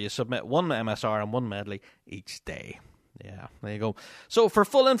Saturday where you submit 1 MSR and 1 medley each day. Yeah, there you go. So for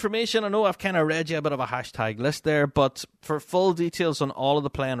full information, I know I've kind of read you a bit of a hashtag list there, but for full details on all of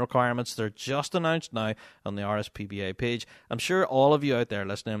the playing requirements, they're just announced now on the RSPBA page. I'm sure all of you out there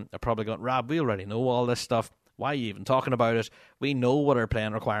listening are probably going, Rob, we already know all this stuff. Why are you even talking about it? We know what our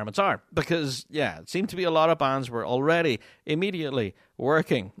playing requirements are. Because, it seemed to be a lot of bands were already immediately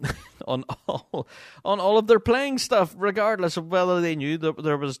working on all of their playing stuff, regardless of whether they knew that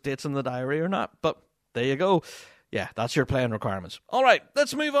there was dates in the diary or not. But there you go. Yeah, that's your playing requirements. All right,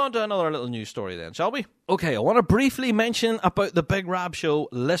 let's move on to another little news story then, shall we? Okay, I want to briefly mention about the Big Rab Show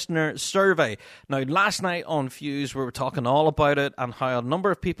listener survey. Now, last night on Fuse, we were talking all about it and how a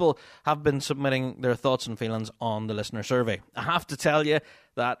number of people have been submitting their thoughts and feelings on the listener survey. I have to tell you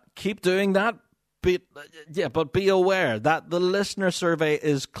that keep doing that, but be aware that the listener survey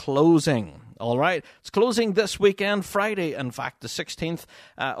is closing. All right, it's closing this weekend, Friday, in fact, the 16th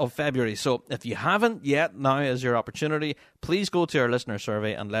of February. So if you haven't yet, now is your opportunity. Please go to our listener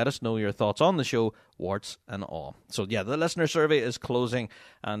survey and let us know your thoughts on the show, warts and all. So yeah, the listener survey is closing,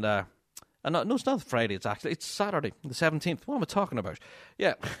 and no, it's not Friday. It's Saturday, the 17th. What am I talking about?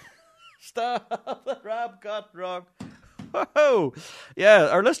 Yeah, stop. Rob got wrong. Oh, yeah,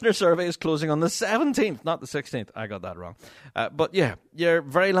 our listener survey is closing on the 17th, not the 16th. I got that wrong. But yeah, you're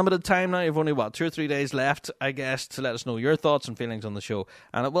very limited time now. You've only, 2 or 3 days left, I guess, to let us know your thoughts and feelings on the show.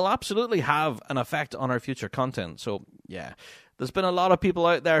 And it will absolutely have an effect on our future content. So, yeah, there's been a lot of people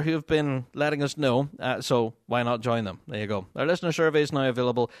out there who have been letting us know, so why not join them? There you go. Our listener survey is now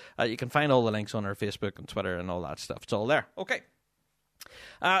available. You can find all the links on our Facebook and Twitter and all that stuff. It's all there. Okay.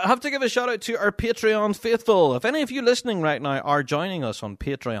 I have to give a shout out to our Patreon faithful. If any of you listening right now are joining us on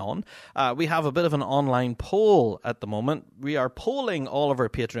Patreon, we have a bit of an online poll at the moment. We are polling all of our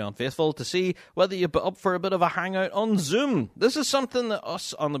Patreon faithful to see whether you'd be up for a bit of a hangout on Zoom. This is something that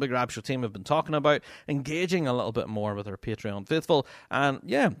us on the Big Rab Show team have been talking about, engaging a little bit more with our Patreon faithful. And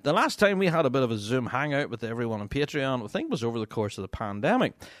yeah, the last time we had a bit of a Zoom hangout with everyone on Patreon, I think was over the course of the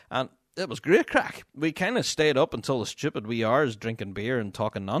pandemic. And it was great crack. We kind of stayed up until the stupid wee hours drinking beer and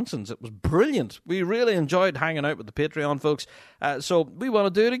talking nonsense. It was brilliant. We really enjoyed hanging out with the Patreon folks. So we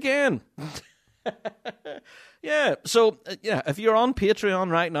want to do it again. Yeah, so, if you're on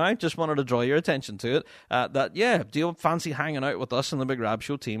Patreon right now, just wanted to draw your attention to it, do you fancy hanging out with us and the Big Rab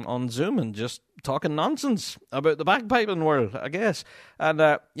Show team on Zoom and just talking nonsense about the bagpiping world, I guess?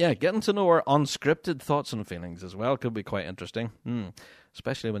 And, getting to know our unscripted thoughts and feelings as well could be quite interesting.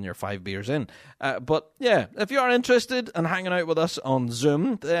 Especially when you're 5 beers in. But yeah, if you are interested in hanging out with us on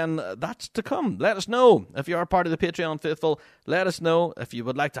Zoom, then that's to come. Let us know. If you are part of the Patreon faithful, let us know if you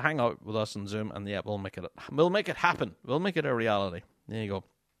would like to hang out with us on Zoom, and yeah, we'll make it happen. We'll make it a reality. There you go.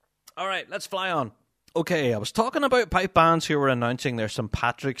 All right, let's fly on. Okay, I was talking about pipe bands who were announcing their St.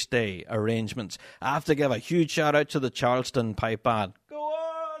 Patrick's Day arrangements. I have to give a huge shout out to the Charleston Pipe Band. Go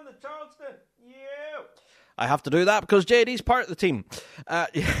on, the Charleston! Yeah! I have to do that because JD's part of the team.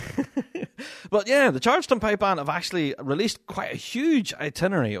 But yeah, the Charleston Pipe Band have actually released quite a huge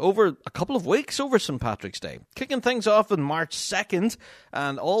itinerary over a couple of weeks over St. Patrick's Day. Kicking things off on March 2nd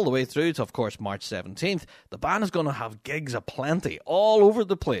and all the way through to, of course, March 17th. The band is going to have gigs aplenty all over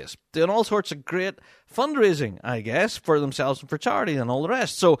the place, doing all sorts of great fundraising, I guess, for themselves and for charity and all the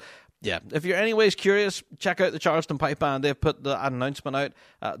rest. So, yeah, if you're anyways curious, check out the Charleston Pipe Band. They've put the announcement out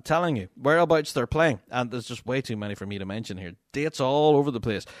telling you whereabouts they're playing. And there's just way too many for me to mention here. Dates all over the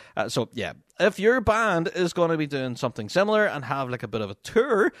place. So, yeah, if your band is going to be doing something similar and have like a bit of a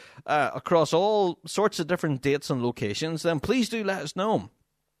tour across all sorts of different dates and locations, then please do let us know.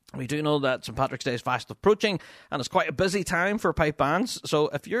 We do know that St. Patrick's Day is fast approaching, and it's quite a busy time for pipe bands. So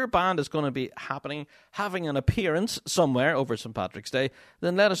if your band is going to be having an appearance somewhere over St. Patrick's Day,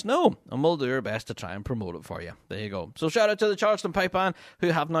 then let us know, and we'll do our best to try and promote it for you. There you go. So shout out to the Charleston Pipe Band,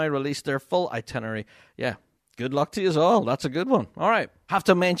 who have now released their full itinerary. Yeah, good luck to you all. That's a good one. All right. Have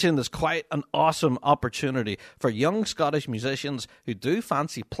to mention there's quite an awesome opportunity for young Scottish musicians who do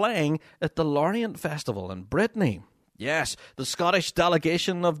fancy playing at the Lorient Festival in Brittany. Yes, the Scottish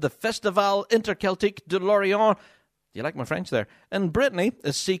delegation of the Festival Interceltique de Lorient, do you like my French there, in Brittany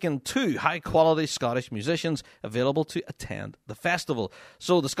is seeking 2 high-quality Scottish musicians available to attend the festival.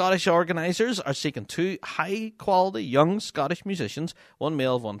 So the Scottish organisers are seeking 2 high-quality young Scottish musicians, 1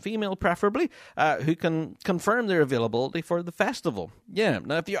 male, 1 female preferably, who can confirm their availability for the festival. Yeah,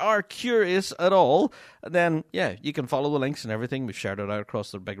 now if you are curious at all, then yeah, you can follow the links and everything. We've shared it out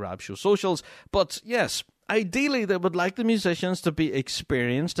across the Big Rab Show socials. But yes, ideally, they would like the musicians to be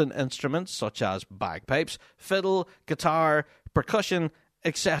experienced in instruments such as bagpipes, fiddle, guitar, percussion,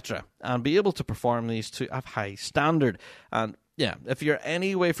 etc., and be able to perform these to a high standard. And yeah, if you're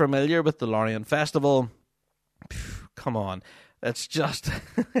anyway familiar with the Lorient Festival, come on. It's just,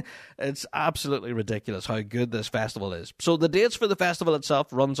 it's absolutely ridiculous how good this festival is. So the dates for the festival itself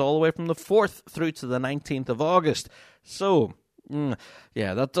runs all the way from the 4th through to the 19th of August. So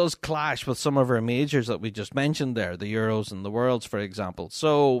yeah, that does clash with some of our majors that we just mentioned there, the Euros and the Worlds, for example.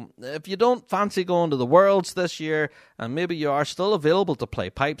 So if you don't fancy going to the Worlds this year, and maybe you are still available to play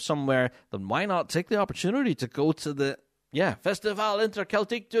pipe somewhere, then why not take the opportunity to go to the Festival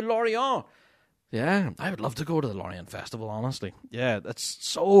Interceltique de Lorient? Yeah, I would love to go to the Lorient Festival, honestly. Yeah, it's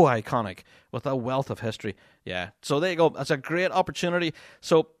so iconic with a wealth of history. Yeah, so there you go. That's a great opportunity.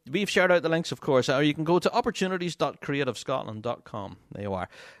 So we've shared out the links, of course, or you can go to opportunities.creativescotland.com. There you are.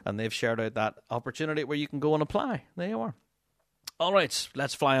 And they've shared out that opportunity where you can go and apply. There you are. All right,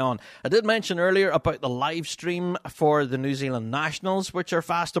 let's fly on. I did mention earlier about the live stream for the New Zealand Nationals, which are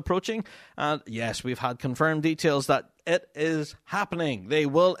fast approaching. And yes, we've had confirmed details that it is happening. They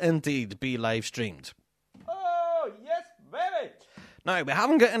will indeed be live streamed. Oh, yes, baby! Now, we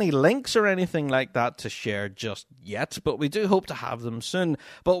haven't got any links or anything like that to share just yet, but we do hope to have them soon.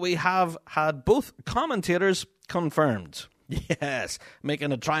 But we have had both commentators confirmed. Yes,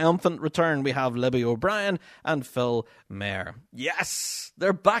 making a triumphant return, we have Libby O'Brien and Phil Mayer. Yes,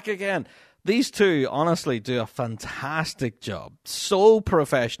 they're back again. These two honestly do a fantastic job. So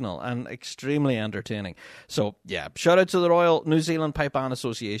professional and extremely entertaining. So, yeah, shout out to the Royal New Zealand Pipe Band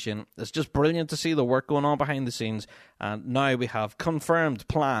Association. It's just brilliant to see the work going on behind the scenes. And now we have confirmed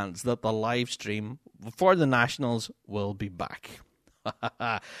plans that the live stream for the Nationals will be back.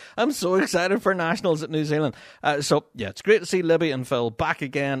 I'm so excited for Nationals at New Zealand. So, yeah, it's great to see Libby and Phil back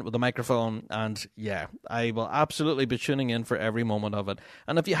again with the microphone. And, yeah, I will absolutely be tuning in for every moment of it.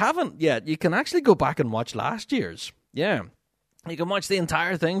 And if you haven't yet, you can actually go back and watch last year's. Yeah. You can watch the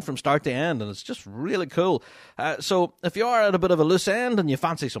entire thing from start to end, and it's just really cool. So if you are at a bit of a loose end and you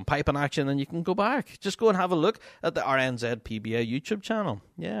fancy some piping action, then you can go back. Just go and have a look at the RNZ PBA YouTube channel.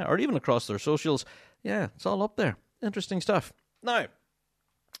 Yeah, or even across their socials. Yeah, it's all up there. Interesting stuff. Now,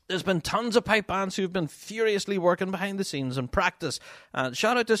 there's been tons of pipe bands who've been furiously working behind the scenes in practice.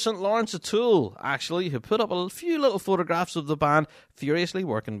 Shout out to St. Lawrence O'Toole, actually, who put up a few little photographs of the band furiously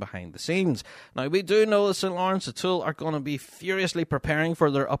working behind the scenes. Now, we do know that St. Lawrence O'Toole are going to be furiously preparing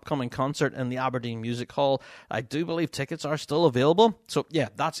for their upcoming concert in the Aberdeen Music Hall. I do believe tickets are still available. So, yeah,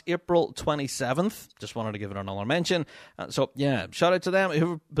 that's April 27th. Just wanted to give it another mention. So, yeah, shout out to them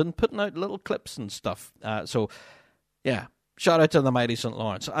who've been putting out little clips and stuff. Yeah. Shout out to the mighty St.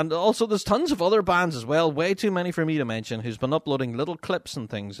 Lawrence. And also there's tons of other bands as well, way too many for me to mention, who's been uploading little clips and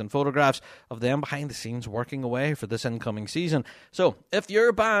things and photographs of them behind the scenes working away for this incoming season. So if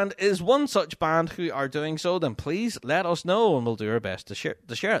your band is one such band who are doing so, then please let us know and we'll do our best to share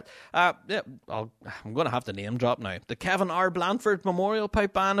it. I'm going to have to name drop now. The Kevin R. Blandford Memorial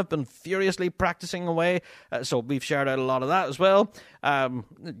Pipe Band have been furiously practicing away, so we've shared out a lot of that as well.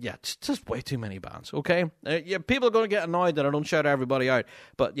 It's just way too many bands, okay? People are going to get annoyed that I don't shout everybody out.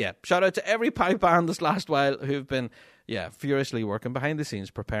 But yeah, shout out to every pipe band this last while who've been, furiously working behind the scenes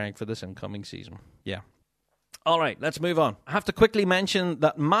preparing for this incoming season. Yeah. All right, let's move on. I have to quickly mention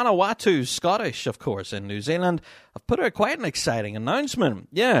that Manawatu Scottish, of course, in New Zealand, have put out quite an exciting announcement.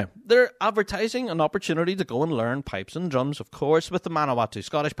 Yeah, they're advertising an opportunity to go and learn pipes and drums, of course, with the Manawatu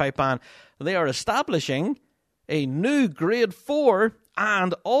Scottish Pipe Band. They are establishing a new Grade 4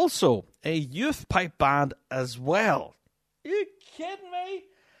 and also a youth pipe band as well. You kidding me?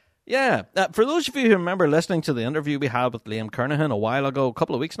 Yeah. For those of you who remember listening to the interview we had with Liam Kernahan a while ago, a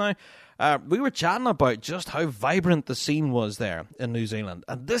couple of weeks now, we were chatting about just how vibrant the scene was there in New Zealand.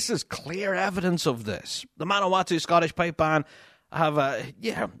 And this is clear evidence of this. The Manawatu Scottish Pipe Band have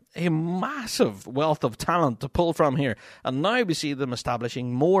a massive wealth of talent to pull from here. And now we see them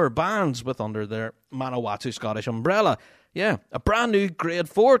establishing more bands under their Manawatu Scottish umbrella. Yeah, a brand new Grade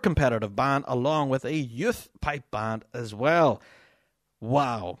 4 competitive band along with a youth pipe band as well.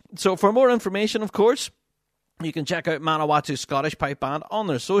 Wow. So for more information, of course, you can check out Manawatu Scottish Pipe Band on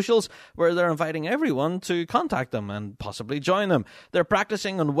their socials, where they're inviting everyone to contact them and possibly join them. They're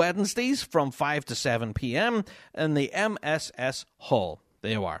practicing on Wednesdays from 5 to 7 p.m. in the MSS Hall.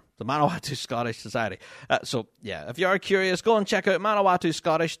 There you are, the Manawatu Scottish Society. If you are curious, go and check out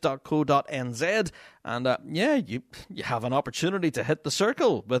manawatuscottish.co.nz. And you have an opportunity to hit the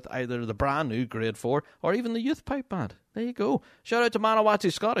circle with either the brand new Grade 4 or even the youth pipe band. There you go. Shout out to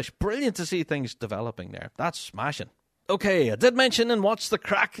Manawatu Scottish. Brilliant to see things developing there. That's smashing. Okay, I did mention in What's the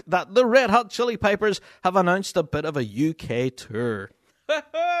Crack that the Red Hot Chili Peppers have announced a bit of a UK tour.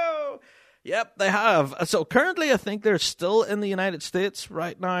 Yep, they have. So currently I think they're still in the United States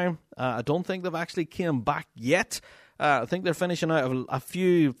right now. I don't think they've actually came back yet. I think they're finishing out a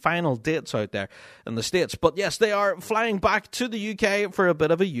few final dates out there in the States. But yes, they are flying back to the UK for a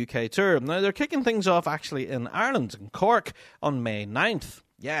bit of a UK tour. Now, they're kicking things off actually in Ireland, in Cork, on May 9th.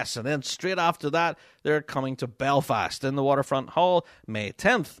 Yes, and then straight after that, they're coming to Belfast in the Waterfront Hall, May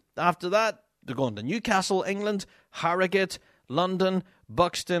 10th. After that, they're going to Newcastle, England, Harrogate, London,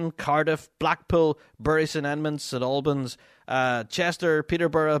 Buxton, Cardiff, Blackpool, Bury St Edmunds, St Albans, Chester,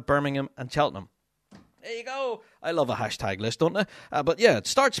 Peterborough, Birmingham and Cheltenham. There you go. I love a hashtag list, don't I? But yeah, it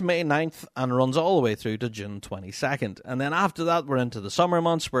starts May 9th and runs all the way through to June 22nd. And then after that, we're into the summer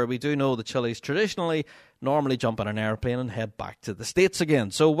months, where we do know the Chili's traditionally normally jump on an airplane and head back to the States again.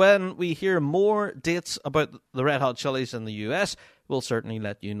 So when we hear more dates about the Red Hot Chili's in the US, we'll certainly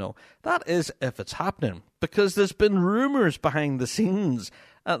let you know. That is if it's happening, because there's been rumours behind the scenes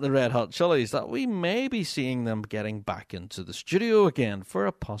at the Red Hot Chili's that we may be seeing them getting back into the studio again for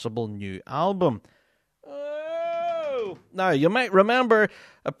a possible new album. Now, you might remember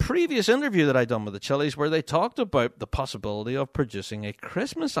a previous interview that I done with the Chili's where they talked about the possibility of producing a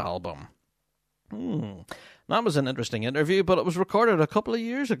Christmas album. That was an interesting interview, but it was recorded a couple of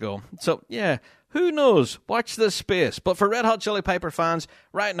years ago. So, yeah, who knows? Watch this space. But for Red Hot Chili Pepper fans,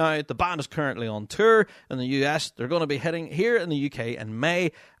 right now, the band is currently on tour in the US. They're going to be hitting here in the UK in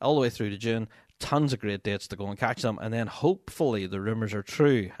May, all the way through to June. Tons of great dates to go and catch them. And then hopefully the rumours are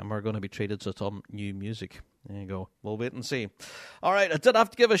true and we're going to be treated to some new music. There you go. We'll wait and see. All right, I did have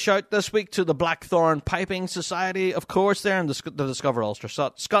to give a shout this week to the Blackthorn Piping Society, of course, there in the Discover Ulster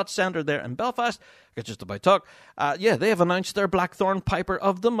Scots Centre there in Belfast. I could just about talk. They have announced their Blackthorn Piper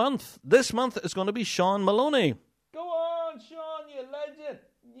of the Month. This month is going to be Sean Maloney. Go on, Sean, you legend.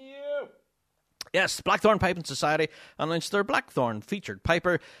 You. Yes, Blackthorn Piping Society announced their Blackthorn featured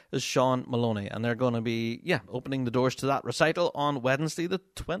piper is Sean Maloney, and they're going to be, opening the doors to that recital on Wednesday, the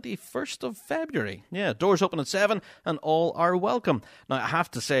 21st of February. Yeah, doors open at 7, and all are welcome. Now, I have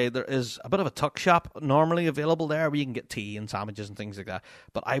to say, there is a bit of a tuck shop normally available there where you can get tea and sandwiches and things like that,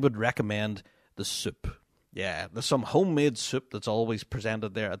 but I would recommend the soup. Yeah, there's some homemade soup that's always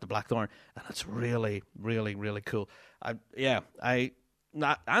presented there at the Blackthorn, and it's really, really, really cool. I'm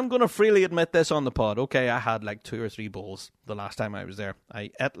going to freely admit this on the pod. Okay, I had like 2 or 3 bowls the last time I was there.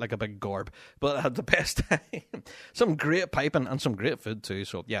 I ate like a big gorb, but I had the best time. Some great piping and some great food too.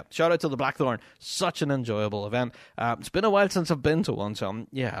 So yeah, shout out to the Blackthorn. Such an enjoyable event. It's been a while since I've been to one, so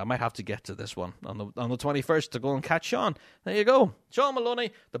I might have to get to this one on the 21st to go and catch Sean. There you go. Sean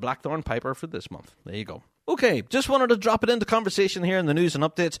Maloney, the Blackthorn Piper for this month. There you go. Okay, just wanted to drop it into conversation here in the news and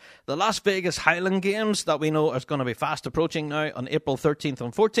updates. The Las Vegas Highland Games that we know is going to be fast approaching now on April 13th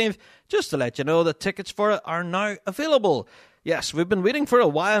and 14th. Just to let you know that tickets for it are now available. Yes, we've been waiting for a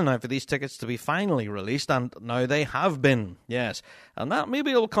while now for these tickets to be finally released, and now they have been, yes. And that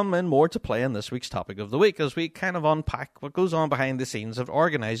maybe will come in more to play in this week's topic of the week as we kind of unpack what goes on behind the scenes of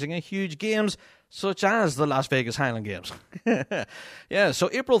organising a huge games such as the Las Vegas Highland Games. Yeah, so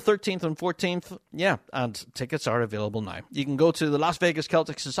April 13th and 14th, and tickets are available now. You can go to the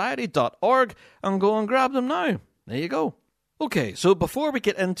LasVegasCelticSociety.org and go and grab them now. There you go. Okay, so before we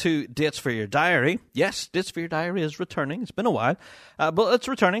get into Dates for Your Diary, yes, Dates for Your Diary is returning. It's been a while, but it's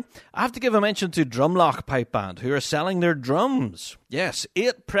returning. I have to give a mention to Drumlock Pipe Band, who are selling their drums. Yes,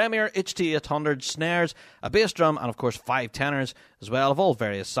 8 Premier HT800 snares, a bass drum, and of course 5 tenors as well, of all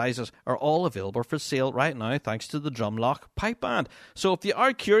various sizes, are all available for sale right now, thanks to the Drumlock Pipe Band. So if you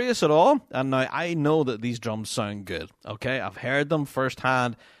are curious at all, and now I know that these drums sound good, okay? I've heard them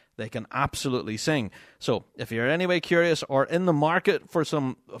firsthand. They can absolutely sing. So if you're anyway curious or in the market for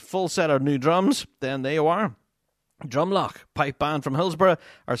some full set of new drums, then there you are. Drumlock Pipe Band from Hillsborough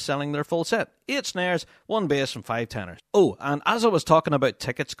are selling their full set. 8 snares, 1 bass and 5 tenors. Oh, and as I was talking about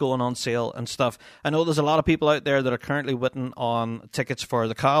tickets going on sale and stuff, I know there's a lot of people out there that are currently waiting on tickets for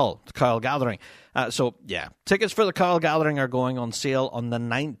the Kyle Gathering. Tickets for the Kyle Gathering are going on sale on the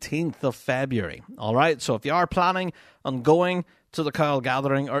 19th of February. All right, so if you are planning on going to the Kyle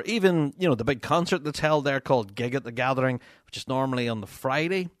Gathering, or even, the big concert that's held there called Gig at the Gathering, which is normally on the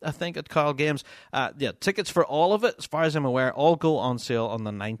Friday, I think, at Kyle Games. Tickets for all of it, as far as I'm aware, all go on sale on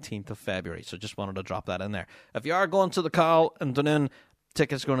the 19th of February. So just wanted to drop that in there. If you are going to the Kyle in Dunoon,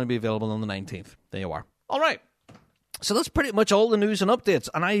 tickets are going to be available on the 19th. There you are. All right. So that's pretty much all the news and updates,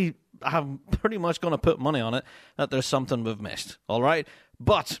 and I am pretty much going to put money on it that there's something we've missed. All right?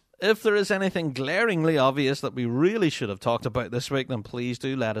 But if there is anything glaringly obvious that we really should have talked about this week, then please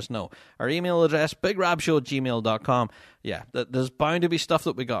do let us know. Our email address, bigrabshow@gmail.com. Yeah, there's bound to be stuff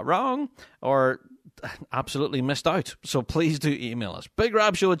that we got wrong or absolutely missed out. So please do email us,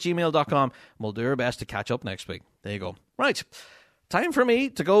 bigrabshow@gmail.com. And we'll do our best to catch up next week. There you go. Right. Time for me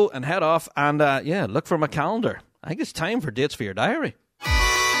to go and head off and, look for my calendar. I think it's time for Dates for Your Diary.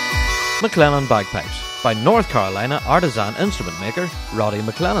 McLennan Bagpipes by North Carolina artisan instrument maker Roddy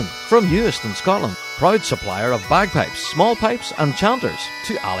McLennan from Euston, Scotland. Proud supplier of bagpipes, small pipes and chanters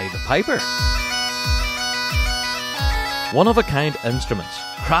to Ali the Piper. One-of-a-kind instruments,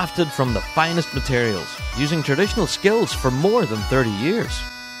 crafted from the finest materials, using traditional skills for more than 30 years.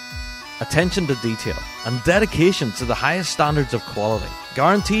 Attention to detail and dedication to the highest standards of quality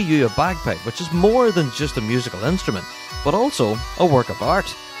guarantee you a bagpipe which is more than just a musical instrument, but also a work of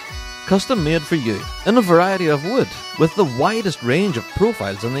art. Custom made for you in a variety of wood with the widest range of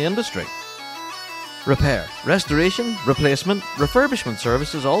profiles in the industry. Repair, restoration, replacement, refurbishment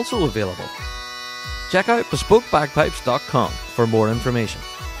services also available. Check out bespokebagpipes.com for more information.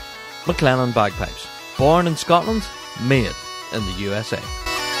 McLennan Bagpipes, born in Scotland, made in the USA.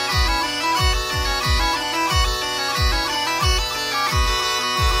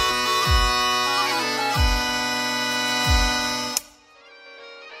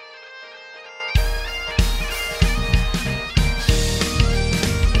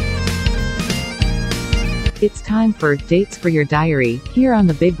 It's time for Dates for Your Diary, here on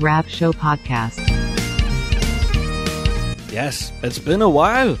the Big Rab Show podcast. Yes, it's been a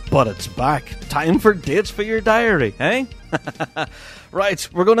while, but it's back. Time for Dates for Your Diary, eh? Right,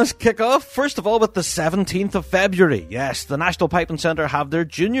 we're going to kick off, first of all, with the 17th of February. Yes, the National Piping Centre have their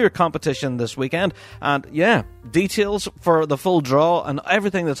junior competition this weekend. And yeah, details for the full draw and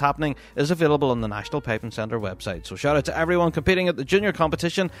everything that's happening is available on the National Piping Centre website. So shout out to everyone competing at the junior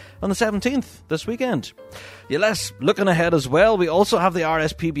competition on the 17th this weekend. Yes, looking ahead as well, we also have the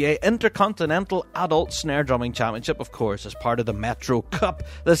RSPBA Intercontinental Adult Snare Drumming Championship, of course, as part of the Metro Cup.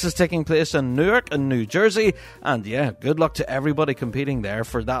 This is taking place in Newark and New Jersey. And yeah, good luck to everybody competing there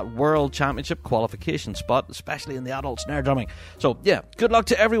for that World Championship qualification spot, especially in the adult snare drumming. So yeah, good luck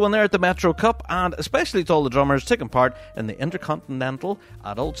to everyone there at the Metro Cup, and especially to all the drummers taking part in the Intercontinental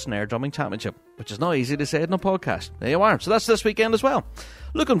Adult Snare Drumming Championship, which is not easy to say in a podcast. There you are. So that's this weekend as well.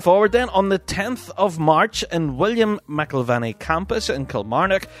 Looking forward then, on the 10th of March in William McIlvanney campus in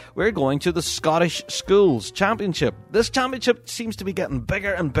Kilmarnock, we're going to the Scottish Schools Championship. This championship seems to be getting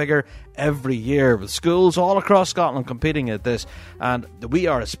bigger and bigger every year, with schools all across Scotland competing at this, and we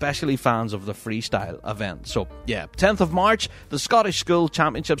are especially fans of the freestyle event. So yeah, 10th of March, the Scottish School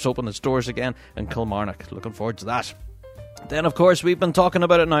Championships open its doors again in Kilmarnock. Looking forward to that. Then, of course, we've been talking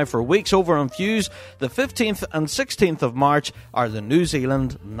about it now for weeks over on Fuse. The 15th and 16th of March are the New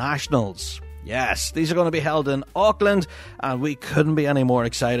Zealand Nationals. Yes, these are going to be held in Auckland, and we couldn't be any more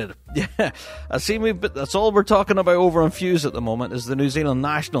excited. Yeah, that's all we're talking about over on Fuse at the moment is the New Zealand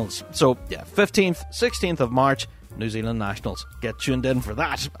Nationals. So, yeah, 15th, 16th of March, New Zealand Nationals. Get tuned in for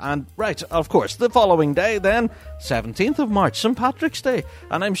that. And right, of course, the following day then, 17th of March, St. Patrick's Day.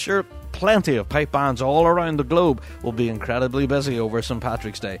 And I'm sure plenty of pipe bands all around the globe will be incredibly busy over St.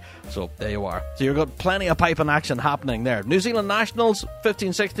 Patrick's Day. So there you are. So you've got plenty of piping action happening there. New Zealand Nationals,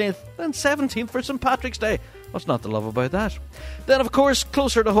 15th, 16th, then 17th for St. Patrick's Day. What's not to love about that? Then, of course,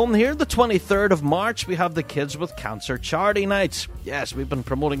 closer to home here, the 23rd of March, we have the Kids with Cancer Charity Nights. Yes, we've been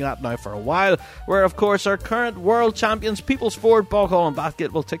promoting that now for a while, where, of course, our current world champions, Peoplesford, Boghall and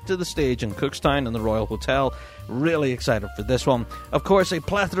Bathgate, will take to the stage in Cookstown in the Royal Hotel. Really excited for this one. Of course, a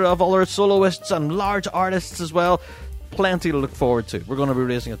plethora of other soloists and large artists as well. Plenty to look forward to. We're going to be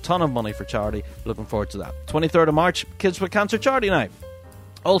raising a ton of money for charity. Looking forward to that. 23rd of March, Kids with Cancer Charity Night.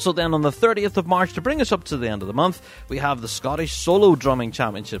 Also then on the 30th of March, to bring us up to the end of the month, we have the Scottish Solo Drumming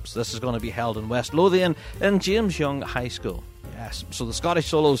Championships. This is going to be held in West Lothian in James Young High School. Yes, so the Scottish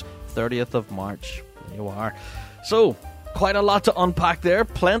Solos, 30th of March. There you are. So, quite a lot to unpack there.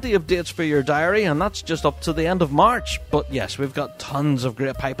 Plenty of dates for your diary, and that's just up to the end of March. But yes, we've got tons of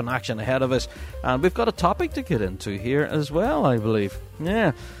great piping action ahead of us, and we've got a topic to get into here as well, I believe.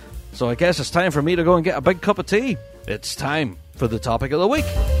 Yeah, so I guess it's time for me to go and get a big cup of tea. It's time for the topic of the week.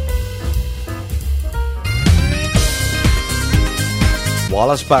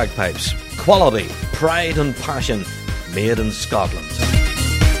 Wallace Bagpipes. Quality, pride and passion. Made in Scotland.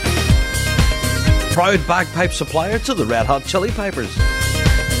 Proud bagpipe supplier to the Red Hot Chili Pipers.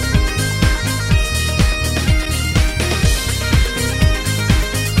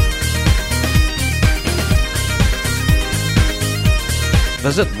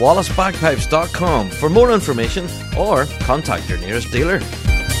 Visit wallacebagpipes.com for more information or contact your nearest dealer.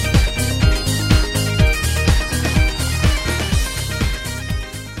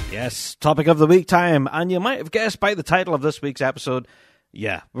 Yes, topic of the week time, and you might have guessed by the title of this week's episode,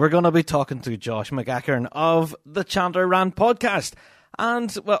 yeah, we're going to be talking to Josh MacEachern of the Chanter Rand podcast.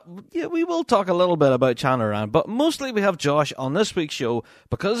 And, well, yeah, we will talk a little bit about Chanter Rand, but mostly we have Josh on this week's show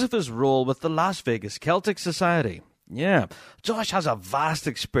because of his role with the Las Vegas Celtic Society. Yeah, Josh has a vast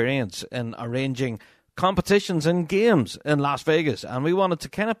experience in arranging competitions and games in Las Vegas, and we wanted to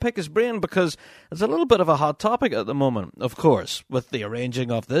kind of pick his brain because it's a little bit of a hot topic at the moment, of course, with the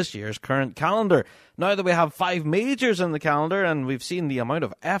arranging of this year's current calendar. Now that we have 5 majors in the calendar and we've seen the amount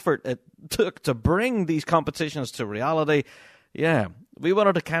of effort it took to bring these competitions to reality, yeah, we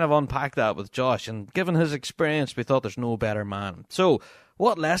wanted to kind of unpack that with Josh, and given his experience, we thought there's no better man. So,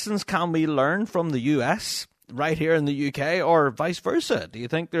 what lessons can we learn from the US right here in the UK, or vice versa? Do you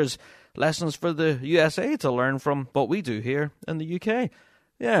think there's lessons for the USA to learn from what we do here in the UK?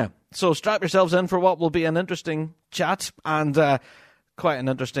 Yeah, so strap yourselves in for what will be an interesting chat and quite an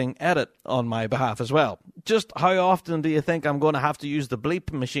interesting edit on my behalf as well. Just how often do you think I'm going to have to use the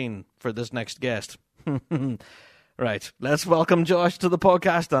bleep machine for this next guest? Right, let's welcome Josh to the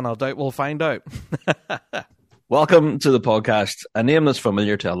podcast, and I doubt we'll find out. Welcome to the podcast, a name that's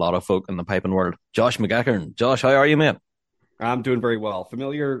familiar to a lot of folk in the piping world. Josh MacEachern. Josh, how are you, mate? I'm doing very well.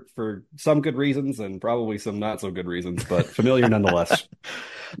 Familiar for some good reasons and probably some not so good reasons, but familiar nonetheless.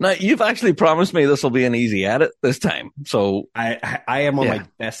 Now, you've actually promised me this will be an easy edit this time. So I am on my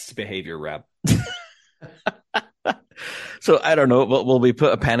best behavior, Rob. So I don't know, but will we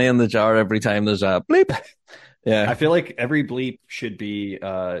put a penny in the jar every time there's a bleep? Yeah. I feel like every bleep should be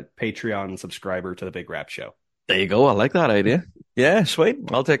a Patreon subscriber to the Big Rap Show. There you go. I like that idea. Yeah, sweet.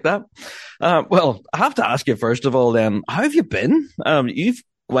 I'll take that. Well, I have to ask you first of all then, how have you been? You've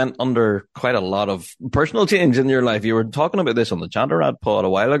went under quite a lot of personal change in your life. You were talking about this on the Chantarad pod a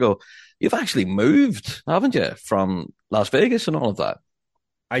while ago. You've actually moved, haven't you, from Las Vegas and all of that?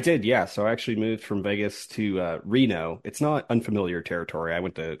 I did, yeah. So I actually moved from Vegas to Reno. It's not unfamiliar territory. I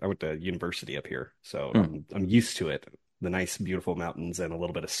went to university up here, so I'm used to it. The nice, beautiful mountains and a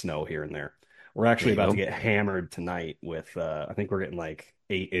little bit of snow here and there. We're actually about to get hammered tonight with, I think we're getting like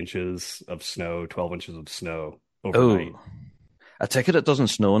 8 inches of snow, 12 inches of snow overnight. Oh, I take it doesn't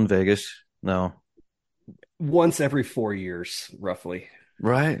snow in Vegas. No. Once every 4 years, roughly.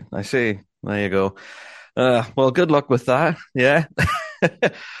 Right. I see. There you go. Well, good luck with that. Yeah.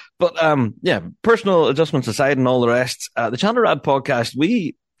 But personal adjustments aside and all the rest, the Chantarad podcast,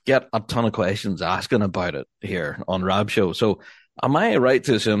 we get a ton of questions asking about it here on Rab Show. So am I right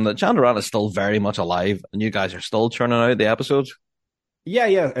to assume that Chantarad is still very much alive and you guys are still churning out the episodes?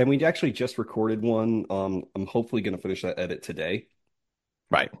 Yeah. And we actually just recorded one. I'm hopefully going to finish that edit today.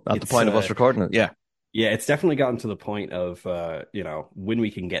 Right. At the point of us recording it. Yeah. Yeah, it's definitely gotten to the point of, when we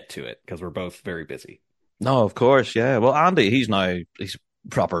can get to it because we're both very busy. No, of course, yeah. Well, Andy, he's a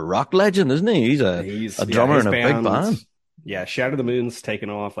proper rock legend, isn't he? He's a drummer in a big band. Yeah, Shatter the Moon's taken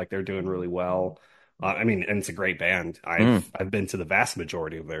off. Like they're doing really well. And it's a great band. I've been to the vast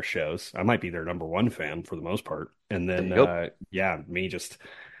majority of their shows. I might be their number one fan for the most part. And then, me just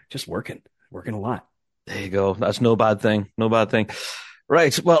working a lot. There you go. That's no bad thing. No bad thing.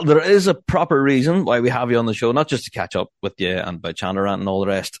 Right. Well, there is a proper reason why we have you on the show, not just to catch up with you and about Chantarad and all the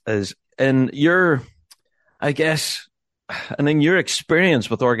rest, is in your experience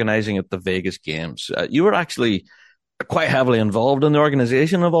with organizing at the Vegas Games, you were actually quite heavily involved in the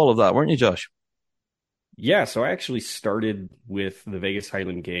organization of all of that, weren't you, Josh? Yeah, so I actually started with the Vegas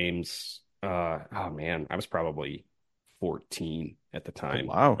Highland Games. I was probably 14 at the time.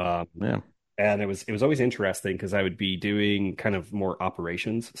 Oh, wow. Yeah. And it was always interesting because I would be doing kind of more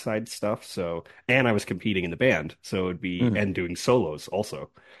operations side stuff. So, and I was competing in the band. So it would be, and doing solos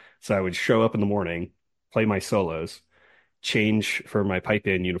also. So I would show up in the morning, play my solos, change for my pipe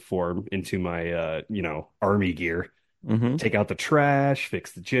band uniform into my, army gear, take out the trash,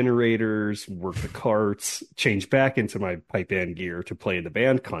 fix the generators, work the carts, change back into my pipe band gear to play in the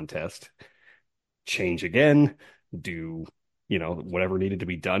band contest, change again, do, whatever needed to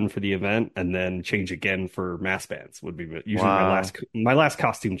be done for the event, and then change again for mass bands would be usually my last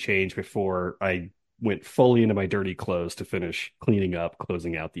costume change before I went fully into my dirty clothes to finish cleaning up,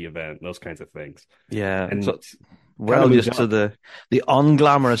 closing out the event, those kinds of things. Yeah. And so, just to the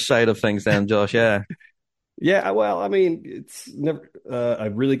unglamorous side of things then, Josh. Yeah. Yeah. Well, I mean, it's never a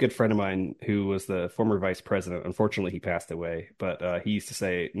really good friend of mine who was the former vice president. Unfortunately, he passed away, but he used to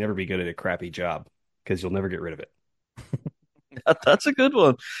say, never be good at a crappy job because you'll never get rid of it. That's a good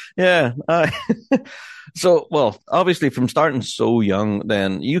one. Yeah. So, well, obviously from starting so young,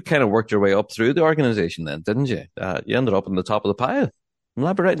 then you kind of worked your way up through the organization then, didn't you? You ended up in the top of the pile. Am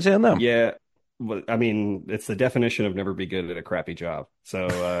I right in saying that? Yeah. Well, I mean, it's the definition of never be good at a crappy job.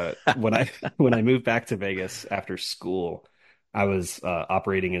 So when I moved back to Vegas after school, I was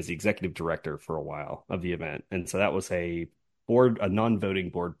operating as the executive director for a while of the event. And so that was a non-voting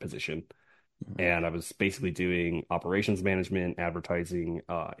board position. And I was basically doing operations management, advertising,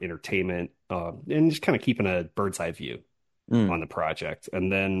 entertainment, and just kind of keeping a bird's eye view on the project.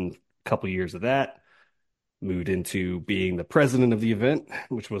 And then a couple of years of that, moved into being the president of the event,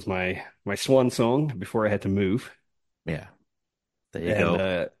 which was my swan song before I had to move. Yeah, there you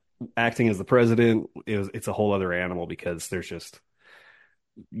go. Acting as the president, it's a whole other animal because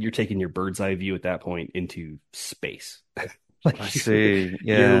you're taking your bird's eye view at that point into space. I see.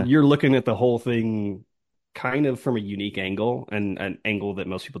 Yeah. You're looking at the whole thing kind of from a unique angle, and an angle that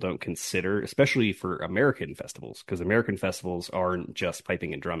most people don't consider, especially for American festivals, because American festivals aren't just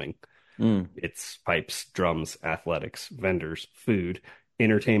piping and drumming. It's pipes, drums, athletics, vendors, food,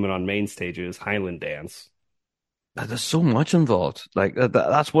 entertainment on main stages, Highland dance. There's so much involved. Like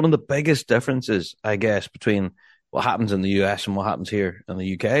that's one of the biggest differences, I guess, between what happens in the US and what happens here in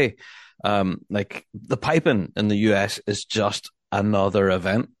the UK. Like the piping in the US is just another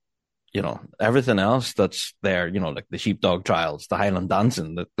event. Everything else that's there, like the sheepdog trials, the Highland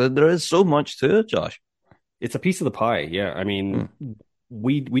dancing, there is so much to it, Josh. It's a piece of the pie. Yeah. I mean,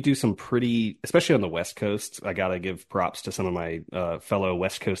 we do some pretty, especially on the West Coast. I gotta give props to some of my fellow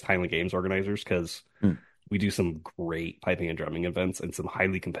West Coast Highland Games organizers because we do some great piping and drumming events and some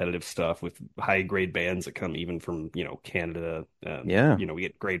highly competitive stuff with high grade bands that come even from, Canada. We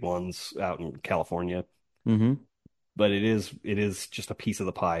get grade ones out in California. Mm-hmm. But it is just a piece of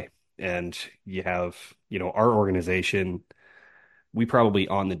the pie. And you have, our organization, we probably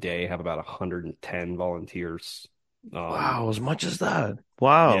on the day have about 110 volunteers. Wow, as much as that.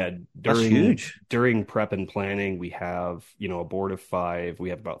 Wow. Yeah, that's huge. During prep and planning, we have, a board of 5. We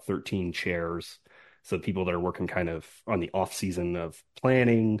have about 13 chairs. So people that are working kind of on the off season of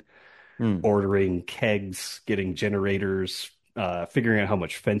planning, ordering kegs, getting generators, figuring out how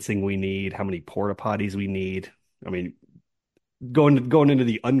much fencing we need, how many porta potties we need. I mean, going into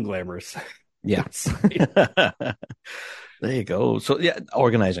the unglamorous. Yeah. There you go. So yeah,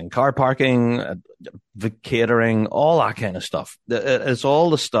 organizing car parking, the catering, all that kind of stuff. It's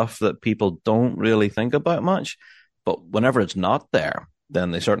all the stuff that people don't really think about much, but whenever it's not there, then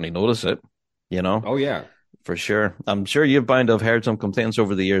they certainly notice it, Oh yeah. For sure. I'm sure you're bound to have heard some complaints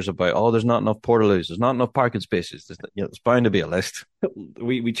over the years about, there's not enough portaloos, there's not enough parking spaces. There's bound to be a list.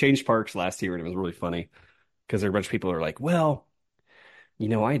 We changed parks last year and it was really funny because there were a bunch of people who are like, well,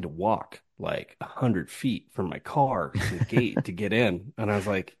 I had to walk like 100 feet from my car to the gate to get in. And I was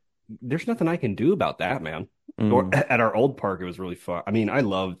like, there's nothing I can do about that, man. Or at our old park, it was really fun. I mean, I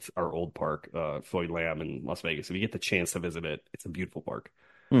loved our old park, Floyd Lamb in Las Vegas. If you get the chance to visit it, it's a beautiful park.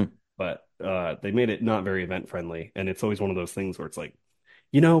 But they made it not very event friendly. And it's always one of those things where it's like,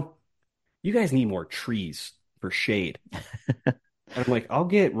 you guys need more trees for shade. And I'm like, I'll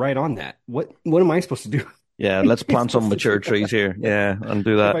get right on that. What am I supposed to do? Yeah, let's plant some mature trees here. Yeah, and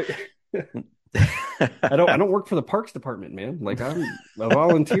do that. I don't work for the parks department, man. Like I'm a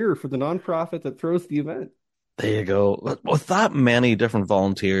volunteer for the nonprofit that throws the event. There you go. With that many different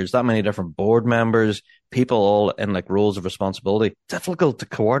volunteers, that many different board members, people all in like roles of responsibility, difficult to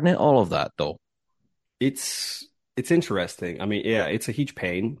coordinate all of that though. It's interesting. I mean, yeah, it's a huge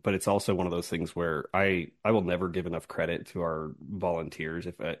pain, but it's also one of those things where I will never give enough credit to our volunteers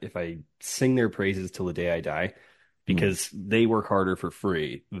if I sing their praises till the day I die, because they work harder for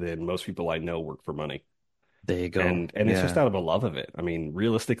free than most people I know work for money. There you go. And it's just out of a love of it. I mean,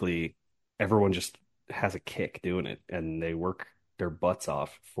 realistically, everyone just has a kick doing it and they work their butts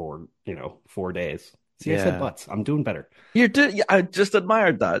off for, 4 days. See, I said butts. I'm doing better. I just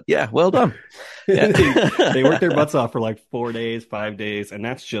admired that. Yeah, well done. Yeah. They work their butts off for like 4 days, 5 days, and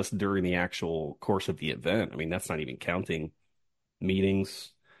that's just during the actual course of the event. I mean, that's not even counting meetings,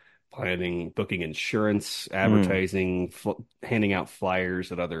 planning, booking insurance, advertising, handing out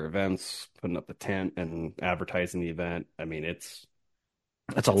flyers at other events, putting up the tent and advertising the event. I mean, it's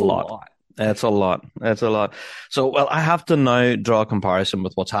a lot. That's a lot. So, well, I have to now draw a comparison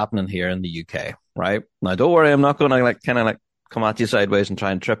with what's happening here in the UK, right? Now, don't worry, I'm not going to come at you sideways and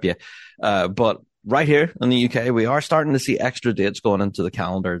try and trip you. But right here in the UK, we are starting to see extra dates going into the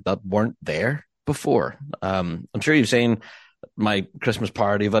calendar that weren't there before. I'm sure you've seen my Christmas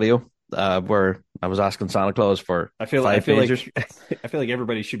party video where I was asking Santa Claus for I feel five majors. I feel like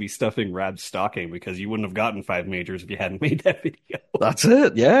everybody should be stuffing Rad's stocking because you wouldn't have gotten 5 majors if you hadn't made that video. That's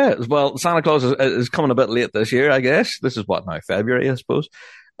it, yeah. Well, Santa Claus is coming a bit late this year, I guess. This is what now, February, I suppose.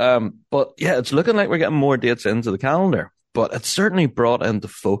 But yeah, it's looking like we're getting more dates into the calendar. But it's certainly brought into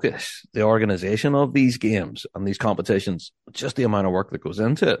focus the organization of these games and these competitions, just the amount of work that goes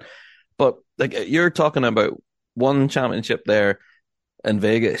into it. But like you're talking about one championship there in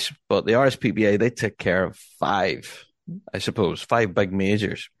Vegas, but the RSPBA, they take care of 5, I suppose, 5 big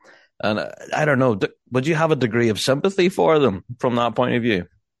majors. And I don't know, would you have a degree of sympathy for them from that point of view?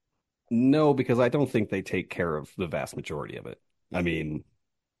 No, because I don't think they take care of the vast majority of it. I mean,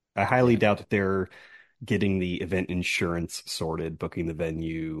 I highly doubt that they're getting the event insurance sorted, booking the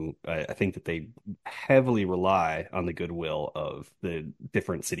venue. I think that they heavily rely on the goodwill of the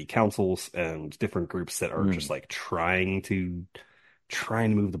different city councils and different groups that are just like trying to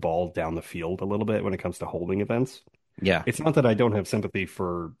move the ball down the field a little bit when it comes to holding events. Yeah. It's not that I don't have sympathy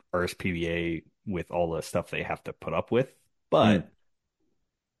for RSPBA with all the stuff they have to put up with, but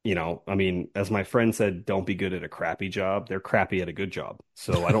I mean, as my friend said, don't be good at a crappy job. They're crappy at a good job.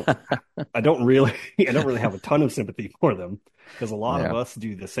 So I don't really have a ton of sympathy for them because a lot of us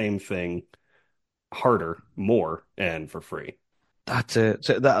do the same thing harder, more, and for free. That's it.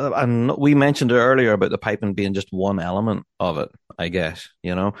 So and we mentioned it earlier about the piping being just one element of it, I guess,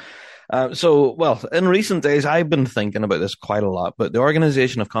 well, in recent days, I've been thinking about this quite a lot, but the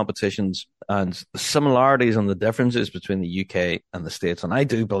organization of competitions and the similarities and the differences between the UK and the States. And I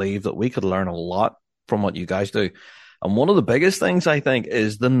do believe that we could learn a lot from what you guys do. And one of the biggest things, I think,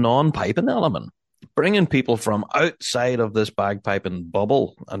 is the non-piping element. Bringing people from outside of this bagpiping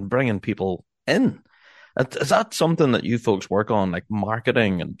bubble and bringing people in. Is that something that you folks work on, like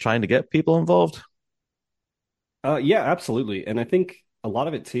marketing and trying to get people involved? Yeah, absolutely. And I think a lot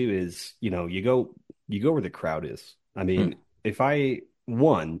of it too is, you go where the crowd is. I mean, if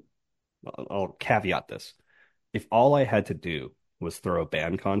I'll caveat this. If all I had to do was throw a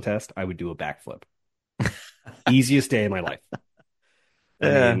band contest, I would do a backflip. Easiest day of my life.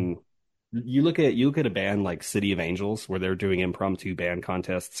 I mean, you look at a band like City of Angels where they're doing impromptu band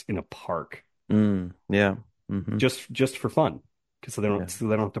contests in a park. Yeah. Just for fun. Because so they don't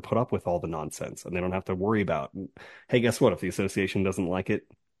have to put up with all the nonsense, and they don't have to worry about, hey, guess what? If the association doesn't like it,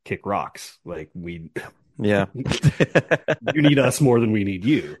 kick rocks. Like you need us more than we need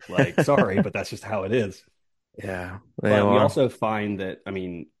you. Like, sorry, but that's just how it is. Yeah. But we also find that, I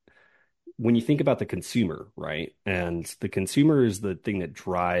mean, when you think about the consumer, right? And the consumer is the thing that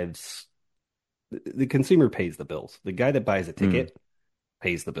drives the consumer pays the bills. The guy that buys a ticket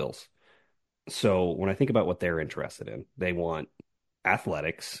pays the bills. So when I think about what they're interested in, they want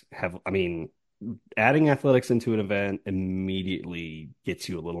athletics. Adding athletics into an event immediately gets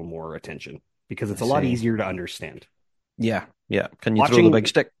you a little more attention because it's a lot easier to understand. Yeah. Can you throw the big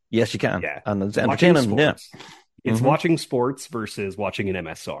stick? Yes, you can. Yeah. And it's entertaining. Yeah. It's watching sports versus watching an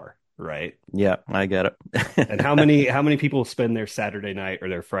MSR, right? Yeah, I get it. And how many people spend their Saturday night or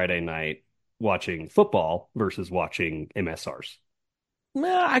their Friday night watching football versus watching MSRs?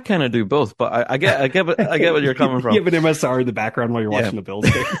 Well, I kind of do both, but I get what you're coming from. You have an MSR in the background while you're watching the Bills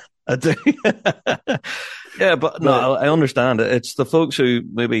game. I do. Yeah, but no, I understand it. It's the folks who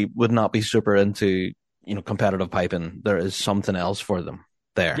maybe would not be super into, competitive piping. There is something else for them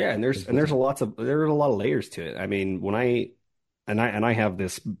there. Yeah, and there are a lot of layers to it. I mean, when I have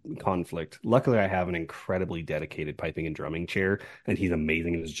this conflict. Luckily, I have an incredibly dedicated piping and drumming chair, and he's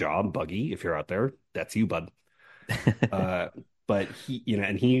amazing in his job. Buggy, if you're out there, that's you, bud. But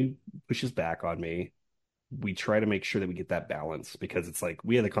he pushes back on me. We try to make sure that we get that balance because it's like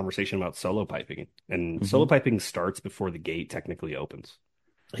we had a conversation about solo piping, and solo piping starts before the gate technically opens.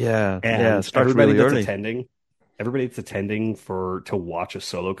 Yeah, and it starts really early. Everybody that's attending to watch a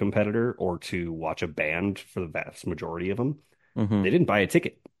solo competitor or to watch a band, for the vast majority of them, they didn't buy a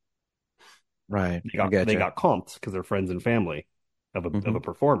ticket. Right, they got comped because they're friends and family of a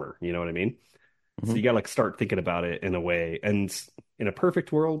performer. You know what I mean? So you got to start thinking about it in a way. And in a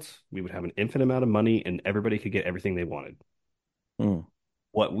perfect world, we would have an infinite amount of money and everybody could get everything they wanted.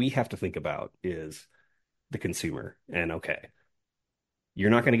 What we have to think about is the consumer. And okay, you're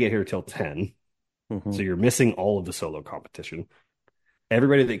not going to get here till 10. So you're missing all of the solo competition.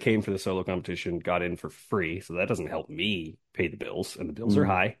 Everybody that came for the solo competition got in for free. So that doesn't help me pay the bills. And the bills are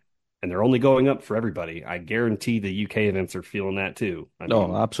high. And they're only going up for everybody. I guarantee the UK events are feeling that too.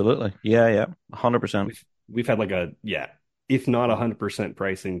 Absolutely. Yeah. 100%. We've had if not 100%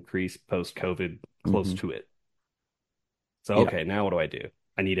 price increase post-COVID, close to it. So, okay, now what do?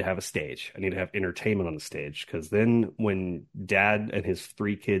 I need to have a stage. I need to have entertainment on the stage. Because then when dad and his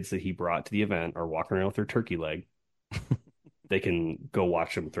 3 kids that he brought to the event are walking around with their turkey leg, they can go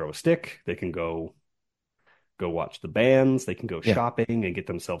watch them throw a stick. They can go watch the bands. They can go shopping and get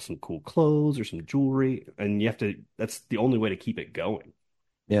themselves some cool clothes or some jewelry. And that's the only way to keep it going.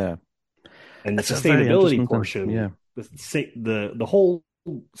 Yeah. And the sustainability portion, the whole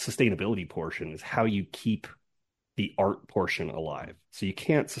sustainability portion is how you keep the art portion alive. So you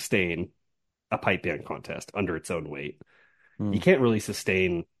can't sustain a pipe band contest under its own weight. You can't really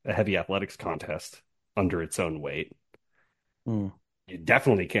sustain a heavy athletics contest under its own weight. You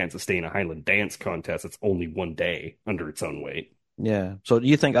definitely can't sustain a Highland dance contest. It's only one day under its own weight. Yeah. So do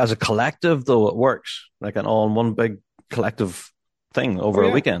you think as a collective, though, it works? Like an all-in-one big collective thing over a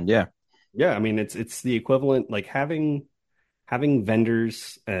weekend? Yeah. Yeah. I mean, it's the equivalent, like having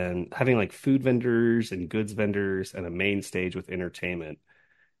vendors and having like food vendors and goods vendors and a main stage with entertainment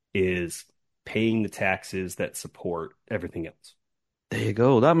is paying the taxes that support everything else. There you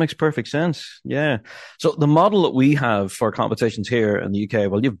go. That makes perfect sense. Yeah. So the model that we have for competitions here in the UK,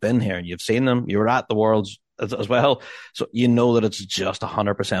 well, you've been here and you've seen them. You were at the Worlds as well. So you know that it's just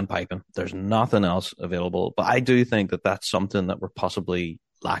 100% piping. There's nothing else available. But I do think that that's something that we're possibly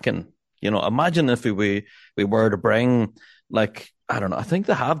lacking. Imagine if we were to bring, like, I don't know, I think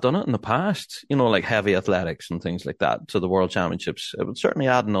they have done it in the past, like heavy athletics and things like that to the World Championships. It would certainly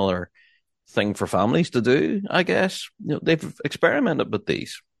add another thing for families to do, I guess. They've experimented with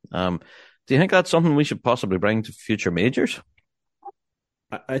these. Do you think that's something we should possibly bring to future majors?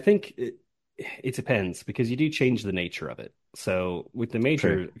 I think it depends because you do change the nature of it. So with the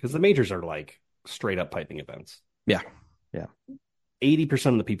major, because the majors are like straight up piping events. Yeah. Yeah. 80%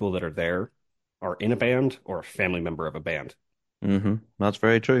 of the people that are there are in a band or a family member of a band. Mm-hmm. That's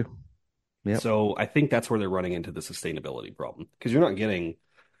very true. Yep. So I think that's where they're running into the sustainability problem, because you're not getting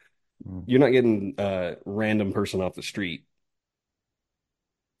a random person off the street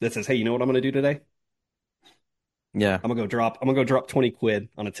that says, "Hey, you know what I'm going to do today? Yeah. I'm gonna go drop 20 quid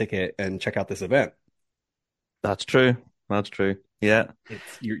on a ticket and check out this event." That's true. That's true. Yeah.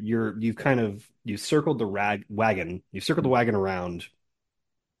 It's you've circled the wagon. You've circled the wagon around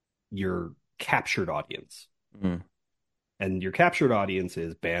your captured audience. Mm. And your captured audience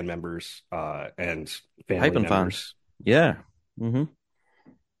is band members and family Piping members. fans. Yeah. Mm-hmm.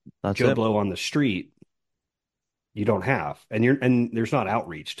 That's Joe it. Blow on the street, you don't have, and there's not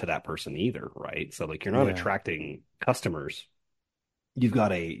outreach to that person either, right? So like you're not attracting customers. You've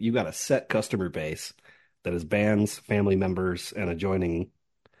got a set customer base that is bands, family members, and adjoining,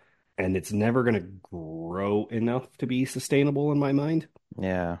 and it's never going to grow enough to be sustainable in my mind.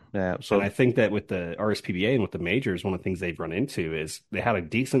 Yeah, yeah. So and I think that with the RSPBA and with the majors, one of the things they've run into is they had a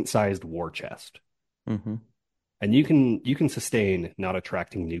decent sized war chest. Mm-hmm. And you can sustain not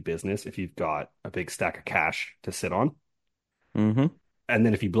attracting new business if you've got a big stack of cash to sit on. Mm-hmm. And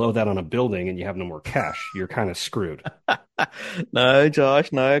then if you blow that on a building and you have no more cash, you're kind of screwed. No,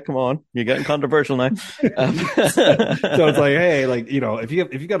 Josh, no, come on. You're getting controversial now. So it's like, hey, like, you know, if you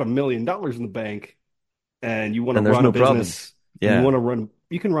got $1 million in the bank and you want to run a business,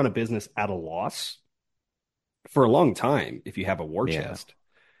 you can run a business at a loss for a long time if you have a war chest.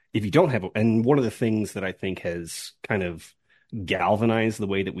 If you don't have, and one of the things that I think has kind of galvanized the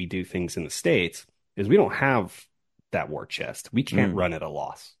way that we do things in the States is we don't have that war chest. We can't run at a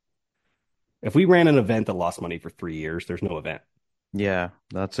loss. If we ran an event that lost money for 3 years, there's no event. Yeah,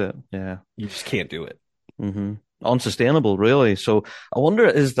 that's it. Yeah. You just can't do it. Mm-hmm. Unsustainable, really. So I wonder,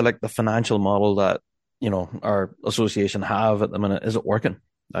 is the financial model that, you know, our association have at the minute, is it working?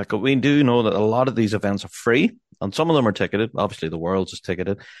 Like, we do know that a lot of these events are free and some of them are ticketed. Obviously the World's is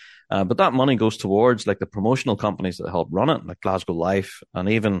ticketed. But that money goes towards like the promotional companies that help run it, like Glasgow Life, and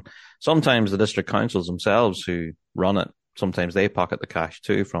even sometimes the district councils themselves who run it. Sometimes they pocket the cash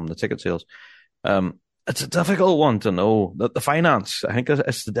too from the ticket sales. It's a difficult one to know. That the finance, I think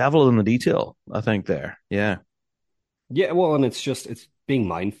it's the devil in the detail, I think there. Yeah. Yeah, well, and it's being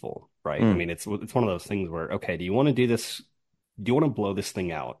mindful, right? I mean, it's one of those things where, okay, do you want to do this? Do you want to blow this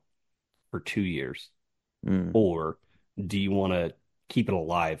thing out for 2 years? Or do you want to keep it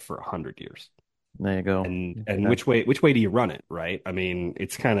alive for 100 years? There you go. And which way do you run it, right? I mean,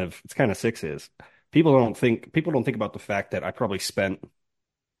 it's kind of six is. People don't think about the fact that I probably spent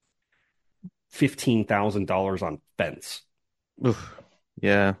 $15,000 on fence. Oof.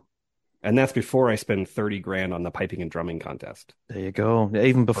 Yeah. And that's before I spend 30 grand on the piping and drumming contest. There you go.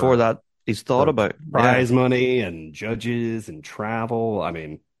 Even before that, he's thought about prize money and judges and travel. I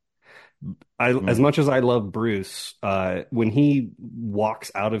mean, as much as I love Bruce, when he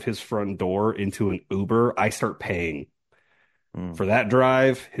walks out of his front door into an Uber, I start paying for that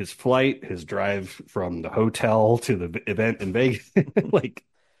drive, his flight, his drive from the hotel to the event in Vegas. Like,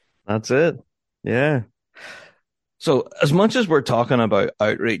 that's it. Yeah. So as much as we're talking about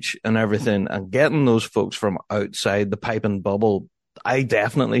outreach and everything and getting those folks from outside the piping bubble, I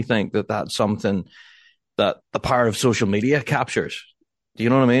definitely think that that's something that the power of social media captures. Do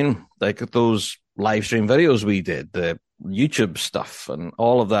you know what I mean? Like those live stream videos we did, the YouTube stuff and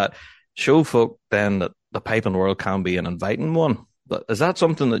all of that, show folk then that the piping world can be an inviting one. Is that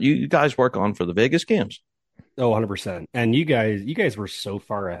something that you guys work on for the Vegas games? Oh, 100%. And you guys were so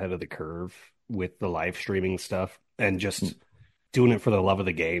far ahead of the curve with the live streaming stuff and just doing it for the love of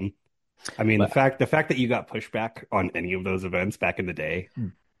the game. I mean, the fact that you got pushback on any of those events back in the day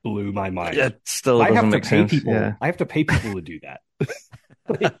blew my mind. It still doesn't make sense. I have to pay people to do that.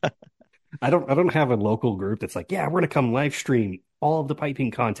 Like, I don't have a local group that's like, yeah, we're going to come live stream all of the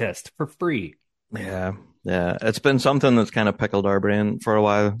piping contest for free. Yeah. Yeah. It's been something that's kind of pickled our brain for a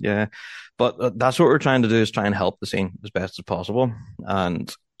while. Yeah. But that's what we're trying to do, is try and help the scene as best as possible.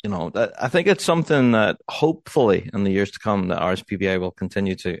 And, you know, I think it's something that hopefully in the years to come that RSPBA will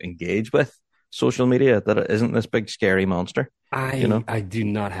continue to engage with social media, that it isn't this big scary monster. I do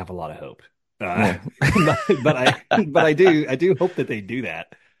not have a lot of hope. But I do hope that they do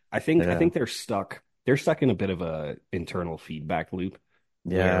that. I think they're stuck in a bit of a internal feedback loop.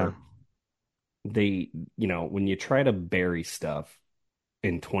 Yeah. They, you know, when you try to bury stuff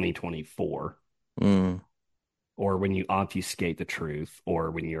in 2024, or when you obfuscate the truth, or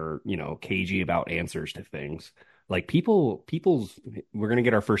when you're, you know, cagey about answers to things, like we're going to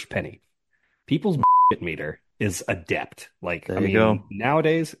get our first penny. People's meter is adept. Like, There I you mean, go.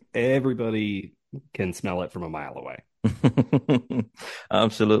 nowadays everybody can smell it from a mile away.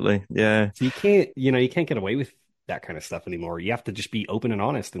 Absolutely. Yeah. So you can't get away with that kind of stuff anymore. You have to just be open and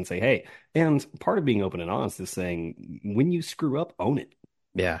honest and say, hey, and part of being open and honest is saying when you screw up, own it.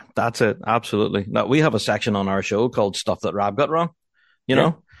 Yeah, that's it. Absolutely. Now, we have a section on our show called Stuff That Rob Got Wrong, you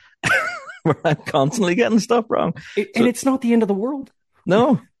know, where I'm constantly getting stuff wrong. And it's not the end of the world.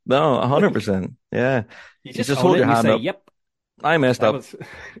 No, 100%. Yeah. You just hold your hand say, up. yep. I messed up.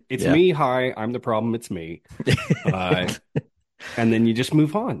 It's me. Hi, I'm the problem. It's me. And then you just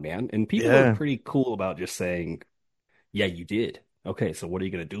move on, man. And people are pretty cool about just saying, yeah, you did. Okay, so what are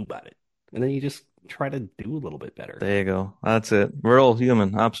you going to do about it? And then you just try to do a little bit better. There you go. That's it. We're all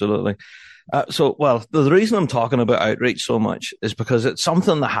human. Absolutely. Well, the reason I'm talking about outreach so much is because it's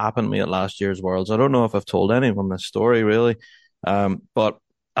something that happened to me at last year's Worlds. I don't know if I've told anyone this story really. But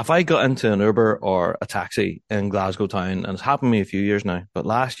if I got into an Uber or a taxi in Glasgow town, and it's happened to me a few years now, but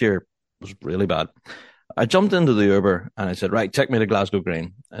last year was really bad. I jumped into the Uber and I said, right, take me to Glasgow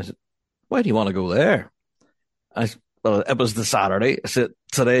Green. I said, why do you want to go there? Well, it was the Saturday. I said,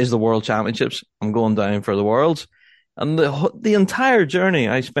 today's the World Championships. I'm going down for the Worlds. And the entire journey,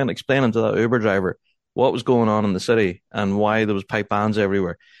 I spent explaining to that Uber driver what was going on in the city and why there was pipe bands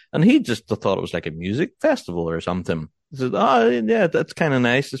everywhere. And he just thought it was like a music festival or something. He said, oh, yeah, that's kind of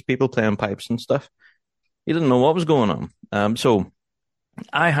nice. There's people playing pipes and stuff. He didn't know what was going on. So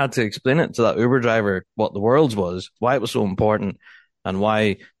I had to explain it to that Uber driver what the Worlds was, why it was so important, and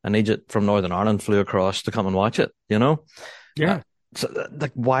why an agent from Northern Ireland flew across to come and watch it, you know? Yeah.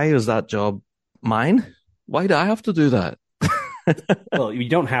 Why is that job mine? Why do I have to do that? Well, you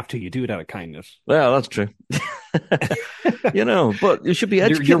don't have to. You do it out of kindness. Well, that's true. But you should be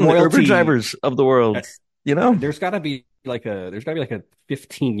educating the Uber drivers of the world. There's got to be like a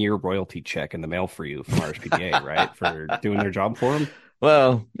 15-year royalty check in the mail for you from RSPBA, right? For doing their job for them.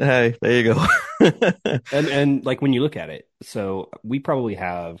 Well, hey, there you go. and like when you look at it, so we probably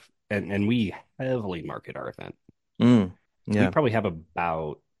have, and we heavily market our event. We probably have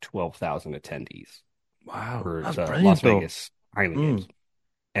about 12,000 attendees. Wow, for that's Las Vegas Highland Games,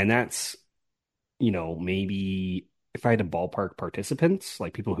 and that's maybe if I had to ballpark participants,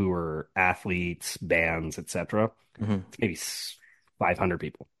 like people who are athletes, bands, etc., it's maybe 500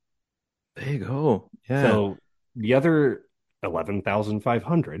 people. There you go. Yeah. So the other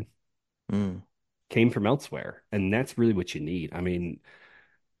 11,500 came from elsewhere, and that's really what you need. I mean,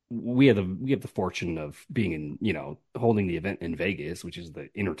 we have the fortune of being in, holding the event in Vegas, which is the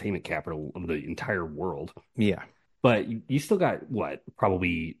entertainment capital of the entire world. Yeah. But you still got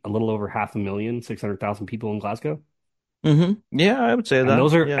probably a little over 500,000, 600,000 people in Glasgow. Mm-hmm. Yeah, I would say that.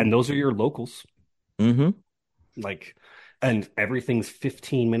 And those are your locals. Mm-hmm. And everything's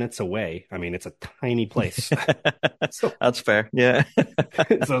 15 minutes away. I mean, it's a tiny place. So, that's fair. Yeah.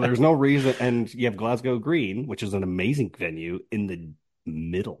 So there's no reason. And you have Glasgow Green, which is an amazing venue in the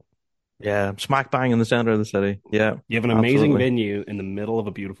middle. Yeah, smack bang in the center of the city. Yeah. You have an amazing venue in the middle of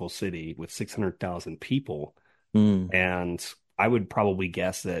a beautiful city with 600,000 people. And I would probably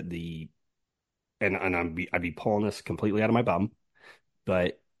guess that I'd be pulling this completely out of my bum,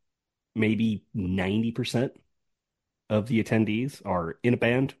 but maybe 90% of the attendees are in a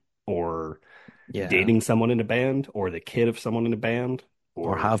band or dating someone in a band or the kid of someone in a band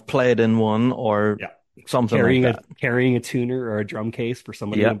or have played in one or something carrying a tuner or a drum case for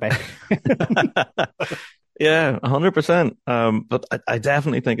somebody in a band. Yeah, 100%. But I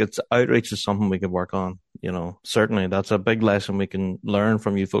definitely think outreach is something we could work on. Certainly that's a big lesson we can learn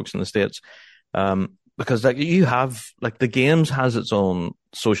from you folks in the States. Because you have the games has its own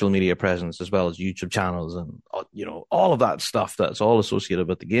social media presence as well as YouTube channels and all of that stuff that's all associated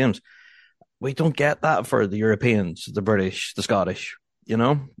with the games. We don't get that for the Europeans, the British, the Scottish.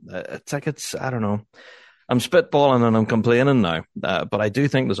 It's I don't know. I'm spitballing and I'm complaining now, but I do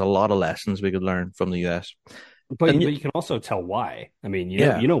think there's a lot of lessons we could learn from the US. But you can also tell why. I mean,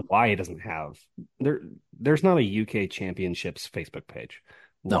 you know why it doesn't have there's not a UK Championships Facebook page.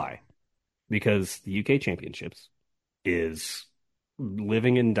 Why? No. Because the UK Championships is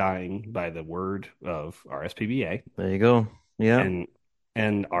living and dying by the word of RSPBA. There you go. Yeah.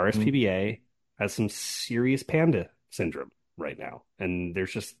 And RSPBA has some serious panda syndrome right now, and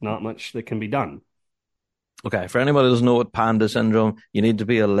there's just not much that can be done. Okay, for anybody who doesn't know what panda syndrome, you need to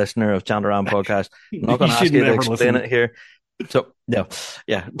be a listener of Chandaram podcast. I'm not going to ask you to explain it here. So no,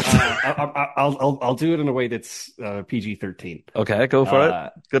 yeah. I'll do it in a way that's PG-13. Okay, go for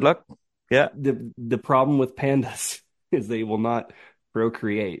it. Good luck. Yeah. The problem with pandas is they will not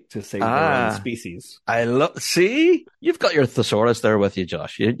procreate to save their own species. See, you've got your thesaurus there with you,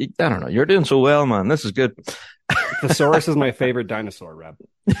 Josh. I don't know. You're doing so well, man. This is good. Thesaurus is my favorite dinosaur, Rob.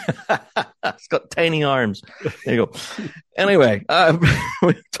 It's got tiny arms. There you go. Anyway,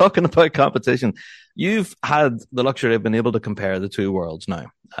 we're talking about competition. You've had the luxury of being able to compare the two worlds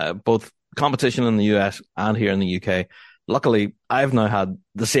now, both competition in the US and here in the UK. Luckily, I've now had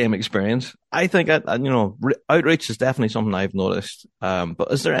the same experience. I think, outreach is definitely something I've noticed.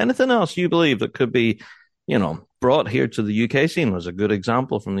 But is there anything else you believe that could be, brought here to the UK scene as a good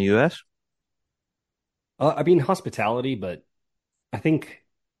example from the US? I mean, hospitality, but I think,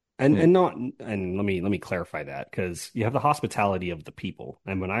 and let me clarify that, because you have the hospitality of the people.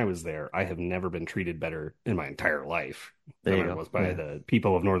 And when I was there, I have never been treated better in my entire life than I was by the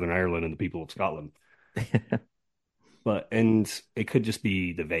people of Northern Ireland and the people of Scotland. And it could just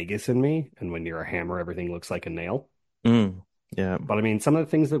be the Vegas in me. And when you're a hammer, everything looks like a nail. Yeah. But I mean, some of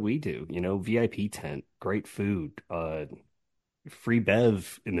the things that we do, VIP tent, great food, free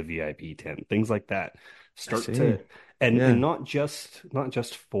bev in the VIP tent, things like that. And not just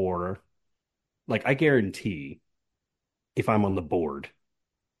for, like, I guarantee if I'm on the board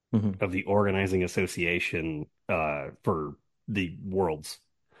of the organizing association for the Worlds,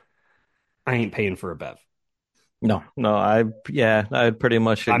 I ain't paying for a bev. No, I'd pretty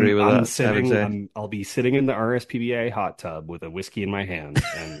much agree with that. I'll be sitting in the RSPBA hot tub with a whiskey in my hand,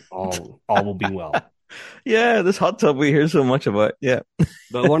 and all will be well. Yeah, this hot tub we hear so much about. Yeah,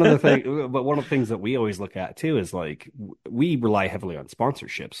 but one of the things that we always look at too is, like, we rely heavily on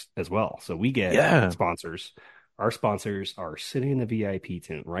sponsorships as well. So we get sponsors. Our sponsors are sitting in the VIP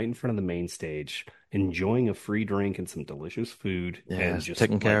tent right in front of the main stage, enjoying a free drink and some delicious food, and just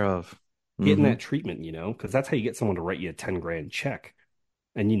taken care of. Getting that treatment, because that's how you get someone to write you a 10 grand check,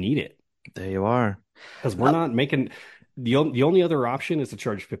 and you need it. There you are. Because we're not making the only other option is to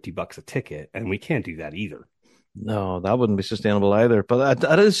charge $50 a ticket, and we can't do that either. No, that wouldn't be sustainable either. But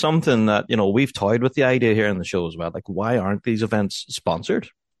that is something that, we've toyed with the idea here in the show as well. Like, why aren't these events sponsored?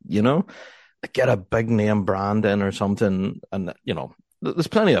 Get a big name brand in or something, and there's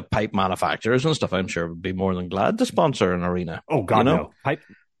plenty of pipe manufacturers and stuff I'm sure would be more than glad to sponsor an arena. Oh God, no.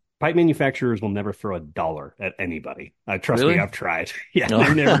 Pipe manufacturers will never throw $1 at anybody. Trust me, I've tried. Yeah,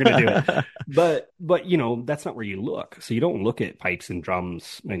 they're never going to do it. But that's not where you look. So you don't look at pipes and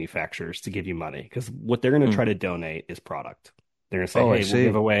drums manufacturers to give you money, because what they're going to try to donate is product. They're going to say,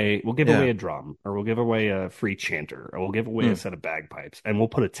 hey, we'll give away a drum, or we'll give away a free chanter, or we'll give away a set of bagpipes, and we'll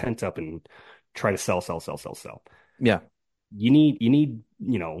put a tent up and try to sell. Yeah. You need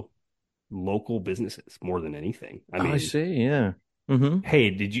local businesses more than anything. I see. Yeah. Mm-hmm.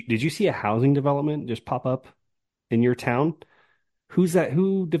 Hey, did you see a housing development just pop up in your town? Who's that?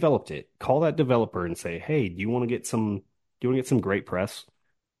 Who developed it? Call that developer and say, hey, do you want to get some great press?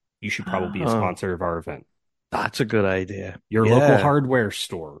 You should probably be a sponsor of our event. That's a good idea. Your local hardware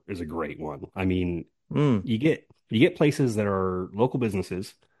store is a great one. I mean, you get places that are local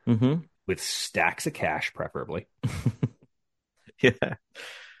businesses with stacks of cash, preferably. Yeah.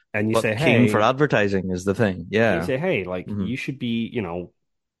 And you say, hey, for advertising is the thing. Yeah. You say, hey, like, you should be,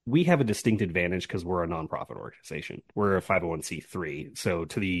 we have a distinct advantage because we're a nonprofit organization. We're a 501c3. So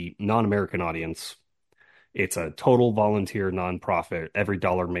to the non-American audience, it's a total volunteer nonprofit. Every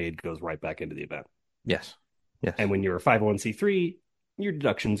dollar made goes right back into the event. Yes. And when you're a 501c3, your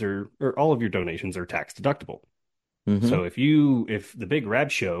deductions or all of your donations are tax deductible. So if the Big Rab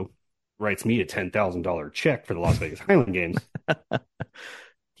Show writes me a $10,000 check for the Las Vegas Highland Games,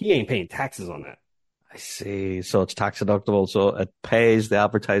 he ain't paying taxes on that. I see. So it's tax deductible. So it pays the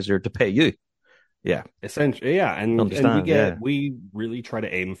advertiser to pay you. Yeah. Essentially, yeah. And we really try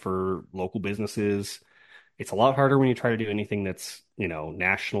to aim for local businesses. It's a lot harder when you try to do anything that's,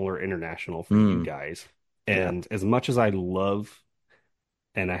 national or international for you guys. And as much as I love,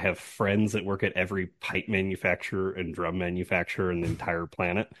 and I have friends that work at every pipe manufacturer and drum manufacturer in the entire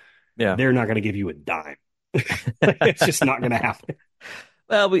planet, they're not going to give you a dime. It's just not going to happen.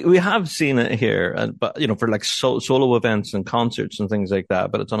 Well, we have seen it here, but for like solo events and concerts and things like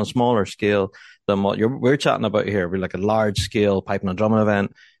that. But it's on a smaller scale than what we're chatting about here. We're like a large scale pipe and drum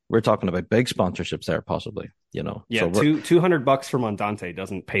event. We're talking about big sponsorships there, possibly. Yeah, so $200 from Andante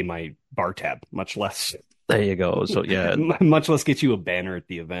doesn't pay my bar tab, much less. There you go. So yeah, much less get you a banner at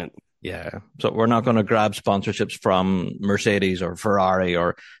the event. Yeah. So we're not going to grab sponsorships from Mercedes or Ferrari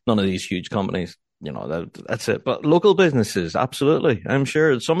or none of these huge companies. That's it. But local businesses, absolutely. I'm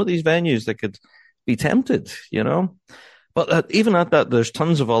sure some of these venues that could be tempted, But even at that, there's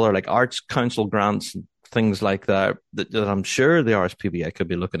tons of other like arts council grants and things like that I'm sure the RSPBA could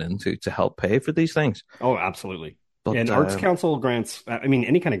be looking into to help pay for these things. Oh, absolutely. But And Arts Council grants, I mean,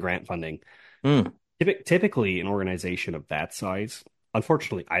 any kind of grant funding, mm, typically an organization of that size,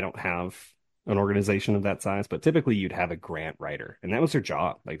 unfortunately, I don't have an organization of that size, but typically you'd have a grant writer, and that was their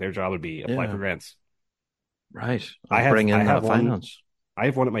job. Like their job would be apply for grants. right. Bring in that finance. I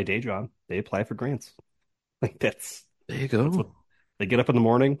have one at my day job. They apply for grants. Like that's There you go. they get up in the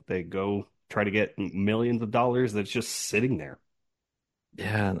morning, they go try to get millions of dollars that's just sitting there.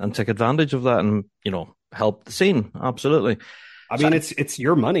 Yeah, and take advantage of that, and help the scene. Absolutely. I mean, it's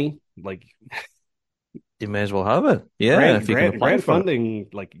your money. Like you may as well have it. Yeah, if you can apply grant for funding,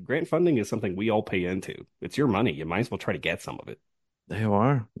 grant funding is something we all pay into. It's your money. You might as well try to get some of it. There you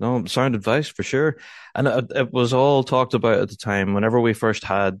are. No, sound advice for sure. And it was all talked about at the time whenever we first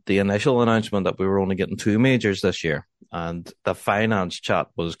had the initial announcement that we were only getting 2 majors this year. And the finance chat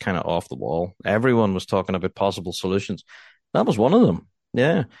was kind of off the wall. Everyone was talking about possible solutions. That was one of them.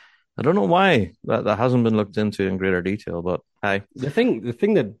 Yeah. I don't know why that hasn't been looked into in greater detail, but hey. The thing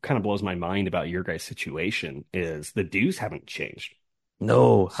that kind of blows my mind about your guys' situation is the dues haven't changed.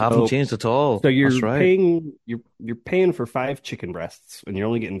 No, haven't changed at all. So you're That's right. paying you're paying for 5 chicken breasts and you're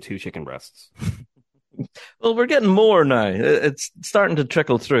only getting 2 chicken breasts. Well, we're getting more now. It's starting to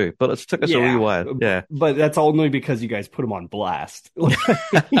trickle through, but it's took us a wee while. Yeah, but that's only because you guys put them on blast.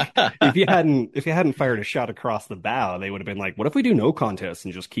 If you hadn't fired a shot across the bow, they would have been like, "What if we do no contest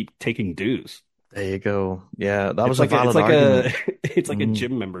and just keep taking dues?" There you go. Yeah, that was like a valid argument. It's like a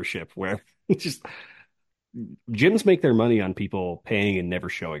gym membership where it's just gyms make their money on people paying and never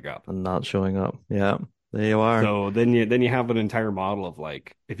showing up and not showing up. Yeah. There you are. So then you have an entire model of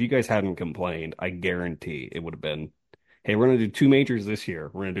like, if you guys hadn't complained, I guarantee it would have been, hey, we're going to do 2 majors this year.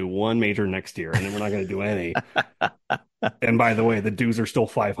 We're going to do 1 major next year, and then we're not going to do any. And by the way, the dues are still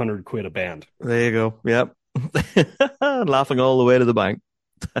 500 quid a band. There you go. Yep. Laughing all the way to the bank.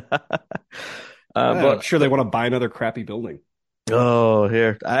 But I'm sure they want to buy another crappy building. Oh,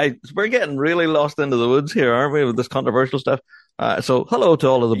 here. We're getting really lost into the woods here, aren't we, with this controversial stuff? So hello to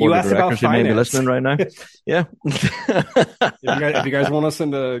all of the board of directors who may be listening right now. Yeah. If you guys want to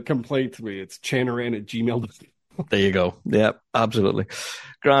send a complaint to me, it's chandaran@gmail.com. There you go. Yeah, absolutely.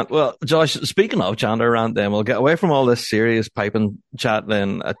 Grant. Well, Josh, speaking of Chandaran, then we'll get away from all this serious piping chat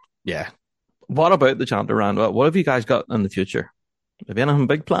then. Yeah. What about the Chandaran? What have you guys got in the future? Have you anything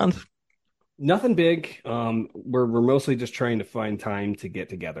big planned? Nothing big. We're mostly just trying to find time to get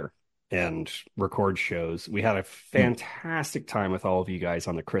together and record shows. We had a fantastic time with all of you guys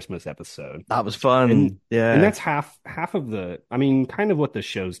on the Christmas episode. That was fun. And that's half of kind of what the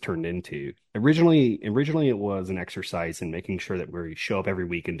show's turned into. Originally it was an exercise in making sure that we show up every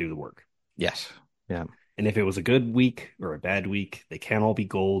week and do the work. Yes. Yeah. And if it was a good week or a bad week, they can't all be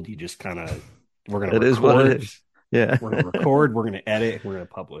gold. You just kind of, we're going to record. It is what it is. Yeah. We're going to record, we're going to edit, we're going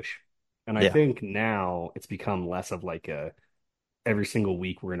to publish. And I think now it's become less of like every single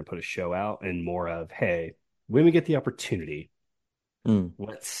week we're going to put a show out, and more of, hey, when we get the opportunity,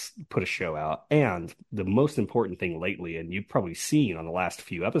 let's put a show out. And the most important thing lately, and you've probably seen on the last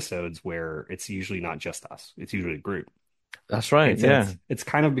few episodes, where it's usually not just us, it's usually a group. That's right. It's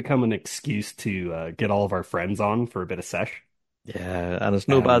kind of become an excuse to get all of our friends on for a bit of sesh. Yeah, and it's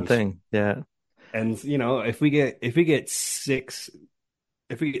no bad thing. Yeah. And if we get 6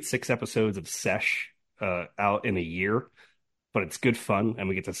 episodes of sesh out in a year, but it's good fun and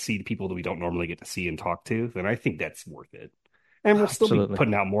we get to see people that we don't normally get to see and talk to, then I think that's worth it. And we'll still be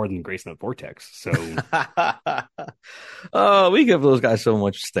putting out more than Grace Note Vortex. So, we give those guys so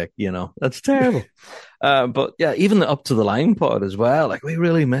much stick, that's terrible. But yeah, even the Up to the Line pod as well. Like, we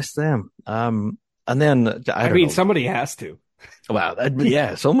really miss them. And then I mean, somebody has to. Wow,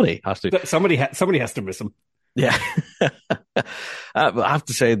 yeah, somebody has to. Somebody has to miss them. Yeah. But I have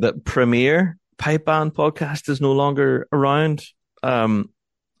to say that Premiere Pipe Band podcast is no longer around. I don't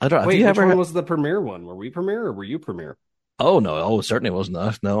know. Wait, which one was the Premiere one? Were we Premiere or were you Premiere? Oh, no. Oh, it certainly wasn't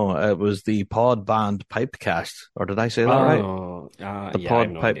us. No, it was the Pod Band Pipecast. Or did I say that right? The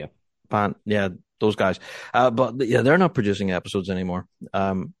Pod Pipe idea. Band. Yeah, those guys. But yeah, they're not producing episodes anymore.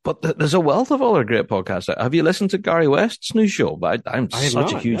 But there's a wealth of other great podcasts. Have you listened to Gary West's new show? I'm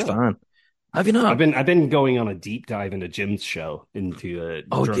such a huge fan. Have you not? I've been going on a deep dive into Jim's show into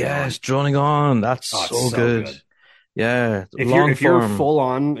Droning On. That's so good. Yeah. If you're a full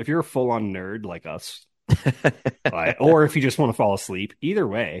on nerd like us, or if you just want to fall asleep, either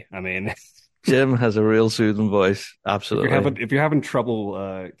way, I mean, Jim has a real soothing voice. Absolutely. If you're having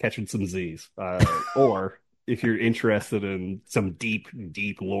trouble catching some Z's, or if you're interested in some deep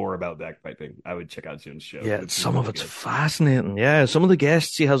lore about bagpiping, I would check out Jim's show. Yeah, some of it's fascinating. Yeah, some of the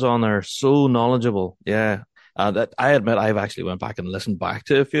guests he has on are so knowledgeable. Yeah, that I admit I've actually went back and listened back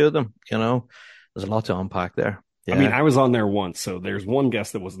to a few of them. There's a lot to unpack there. Yeah. I mean, I was on there once, so there's one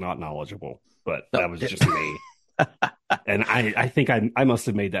guest that was not knowledgeable, but that was just me. And I think I must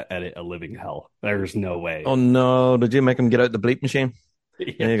have made that edit a living hell. There's no way. Oh no! Did you make him get out the bleep machine?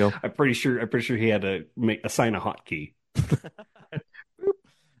 Yeah, there you go. I'm pretty sure he had to assign a hotkey.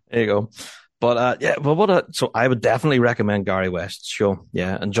 There you go. But so I would definitely recommend Gary West's show.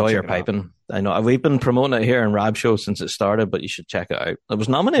 Yeah, enjoy your piping. I know we've been promoting it here in Rab Show since it started, but you should check it out. It was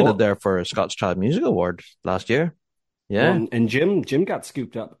nominated there for a Scots Child Music Award last year. Yeah, well, and Jim got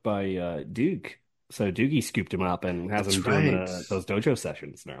scooped up by Duke. So Doogie scooped him up and has him doing those dojo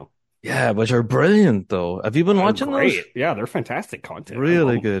sessions now. Yeah, which are brilliant though. Have you been watching those? Yeah, they're fantastic content.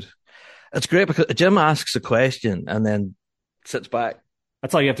 Really good. It's great because Jim asks a question and then sits back.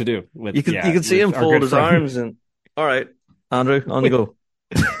 That's all you have to do. You can see him fold his arms and all right, Andrew, on you go.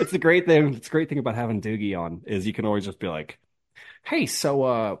 It's the great thing. It's a great thing about having Doogie on is you can always just be like, "Hey,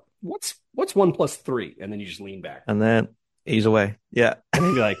 so what's 1 + 3?" And then you just lean back. And then he's away. Yeah. And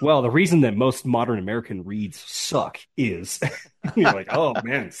he'd be like, well, the reason that most modern American reads suck is you're like, oh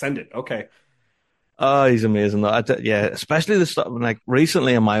man, send it. Okay. Oh, he's amazing though. Yeah, especially the stuff like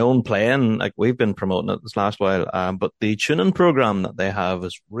recently in my own playing, like we've been promoting it this last while. But the tuning program that they have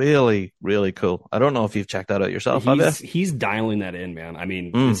is really, really cool. I don't know if you've checked that out yourself. He's dialing that in, man. I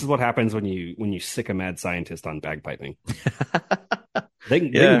mean, this is what happens when you sick a mad scientist on bagpiping.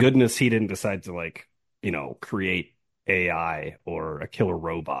 Thank goodness he didn't decide to create AI or a killer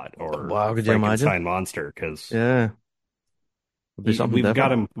robot or could you imagine? Frankenstein monster, because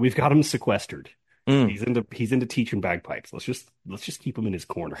we've got him sequestered. He's into teaching bagpipes. Let's just keep him in his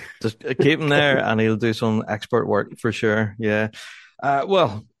corner. Just keep him there, and he'll do some expert work for sure. Yeah.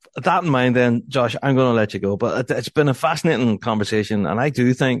 Well, that in mind, then, Josh, I'm going to let you go. But it's been a fascinating conversation, and I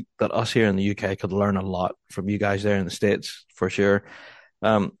do think that us here in the UK could learn a lot from you guys there in the States for sure.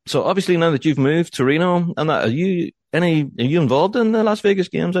 So obviously, now that you've moved to Reno, and that, are you involved in the Las Vegas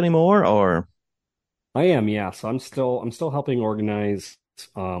games anymore, or? I am, yeah. So I'm still helping organize.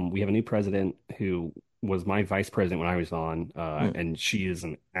 We have a new president who was my vice president when I was on, and she is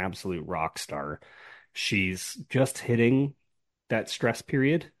an absolute rock star. She's just hitting that stress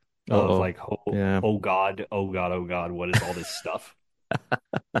period of oh God, what is all this stuff?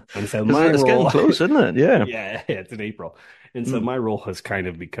 And so it's getting close, isn't it? Yeah. Yeah, it's in April. And so my role has kind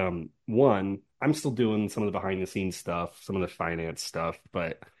of become I'm still doing some of the behind the scenes stuff, some of the finance stuff,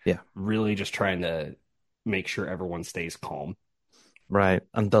 but really just trying to make sure everyone stays calm. Right.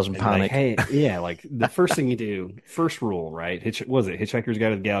 And doesn't panic. Like the first thing you do, first rule, right? Hitchhiker's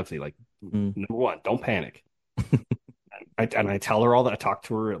Guide to the Galaxy. Like, number one, don't panic. And I tell her all that. I talk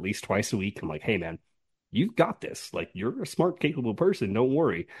to her at least twice a week. I'm like, hey, man, you've got this. Like, you're a smart, capable person. Don't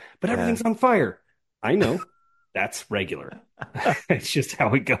worry. But everything's on fire. I know. That's regular. It's just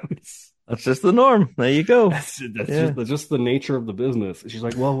how it goes. That's just the norm. There you go. That's just the nature of the business. She's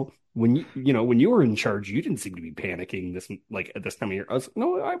like, well, when you were in charge, you didn't seem to be panicking at this time of year. I was like,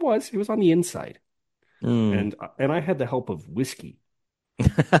 no, I was. It was on the inside, and I had the help of whiskey.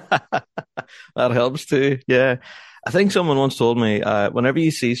 That helps too. Yeah, I think someone once told me whenever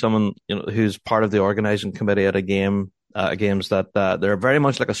you see someone who's part of the organizing committee at a game, games that they're very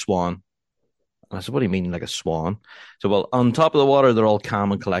much like a swan. I said, what do you mean, like a swan? So, well, on top of the water, they're all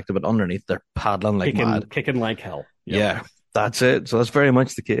calm and collected, but underneath, they're paddling like mad. Kicking like hell. Yep. Yeah, that's it. So that's very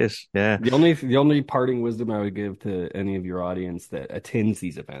much the case. Yeah. The only parting wisdom I would give to any of your audience that attends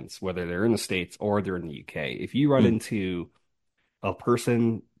these events, whether they're in the States or they're in the UK, if you run into a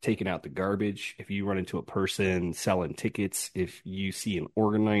person taking out the garbage, if you run into a person selling tickets, if you see an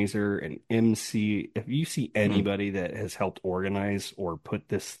organizer, an MC, if you see anybody that has helped organize or put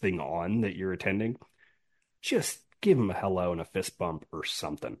this thing on that you're attending, just give them a hello and a fist bump or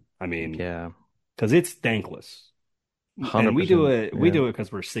something. I mean, because it's thankless. 100%. And we do it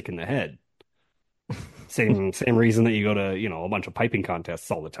because we're sick in the head. Same reason that you go to a bunch of piping contests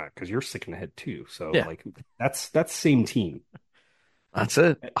all the time, because you're sick in the head too. So like that's same team. That's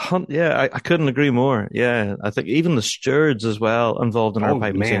it. Yeah, I couldn't agree more. Yeah, I think even the stewards as well involved in our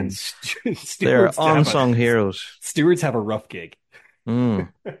piping scene. They're unsung heroes. Stewards have a rough gig.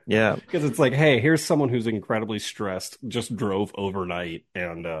 Yeah, because it's like, hey, here's someone who's incredibly stressed, just drove overnight,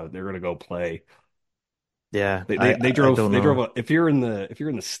 and they're gonna go play. Yeah, they drove. If you're in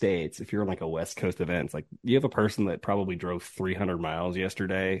the States, if you're in like a West Coast event, it's like you have a person that probably drove 300 miles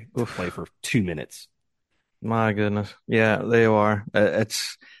yesterday to play for 2 minutes. My goodness. Yeah, there you are. I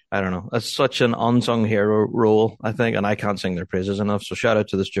don't know. It's such an unsung hero role, I think, and I can't sing their praises enough. So shout out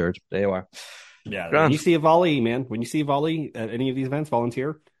to the stewards. There you are. Yeah. Grant. When you see a volley, man, at any of these events,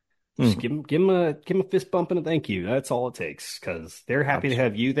 volunteer, just give him a fist bump and a thank you. That's all it takes, because they're happy to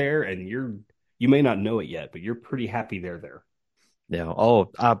have you there, and you may not know it yet, but you're pretty happy they're there. Yeah.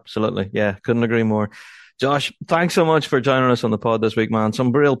 Oh, absolutely. Yeah. Couldn't agree more. Josh, thanks so much for joining us on the pod this week, man.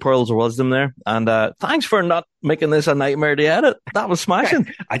 Some real pearls of wisdom there. And thanks for not making this a nightmare to edit. That was smashing.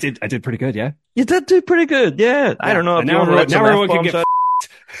 I did pretty good, yeah. You did do pretty good, yeah. I don't know if now everyone can get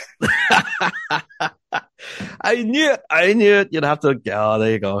I knew it. You'd have to, oh,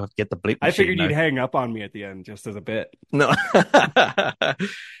 there you go. Get the bleep. I figured you'd hang up on me at the end just as a bit. No.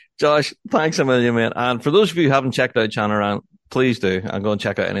 Josh, thanks a million, man. And for those of you who haven't checked out Channel Rant, please do, and go and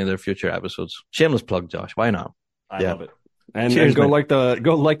check out any of their future episodes. Shameless plug, Josh. Why not? I love it. And go like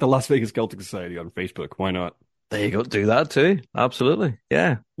the Las Vegas Celtic Society on Facebook. Why not? There you go. Do that too. Absolutely.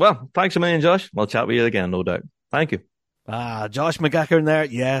 Yeah. Well, thanks a million, Josh. We'll chat with you again, no doubt. Thank you. Josh MacEachern there.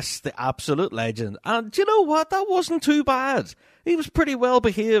 Yes, the absolute legend. And you know what? That wasn't too bad. He was pretty well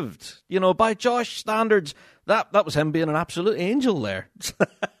behaved. You know, by Josh standards, that was him being an absolute angel there.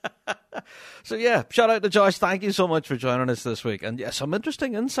 So yeah, shout out to Josh. Thank you so much for joining us this week. And yeah, some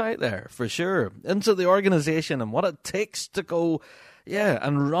interesting insight there for sure into the organization and what it takes to go,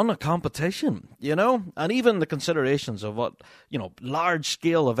 and run a competition, and even the considerations of what, large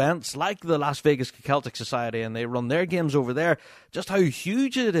scale events like the Las Vegas Celtic Society, and they run their games over there, just how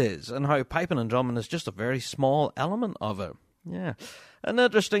huge it is and how piping and drumming is just a very small element of it. Yeah. An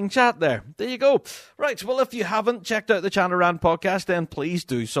interesting chat there. There you go. Right, well, if you haven't checked out the Channel Rant podcast, then please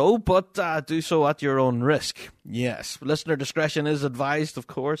do so, but do so at your own risk. Yes, listener discretion is advised, of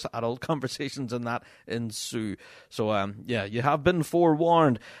course. Adult conversations and that ensue. So, you have been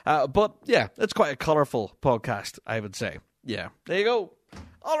forewarned. But, yeah, it's quite a colourful podcast, I would say. Yeah, there you go.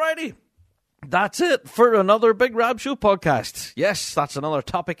 Alrighty. That's it for another Big Rab Show podcast. Yes, that's another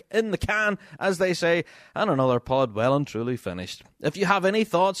topic in the can, as they say, and another pod well and truly finished. If you have any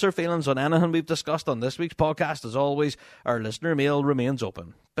thoughts or feelings on anything we've discussed on this week's podcast, as always, our listener mail remains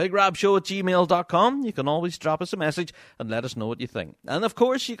open. BigRabShow@gmail.com. You can always drop us a message and let us know what you think. And of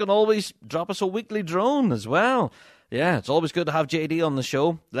course, you can always drop us a weekly drone as well. Yeah, it's always good to have JD on the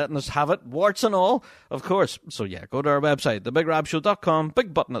show, letting us have it, warts and all, of course. So yeah, go to our website, thebigrabshow.com,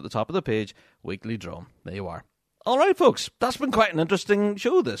 big button at the top of the page, weekly drone. There you are. All right, folks, that's been quite an interesting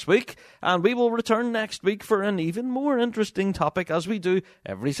show this week, and we will return next week for an even more interesting topic, as we do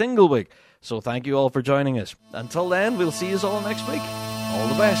every single week. So thank you all for joining us. Until then, we'll see you all next week. All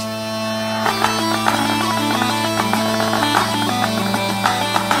the best.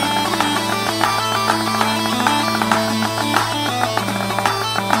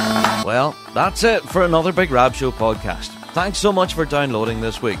 Well, that's it for another Big Rab Show podcast. Thanks so much for downloading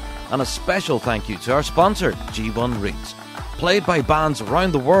this week, and a special thank you to our sponsor, G1 Reeds. Played by bands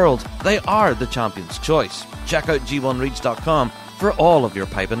around the world, they are the champion's choice. Check out g1reeds.com for all of your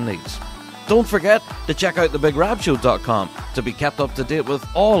piping needs. Don't forget to check out thebigrabshow.com to be kept up to date with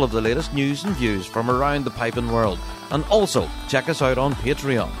all of the latest news and views from around the piping world. And also, check us out on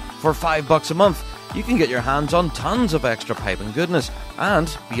Patreon. For $5 a month, you can get your hands on tons of extra piping goodness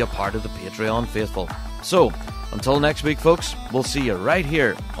and be a part of the Patreon faithful. So, until next week, folks, we'll see you right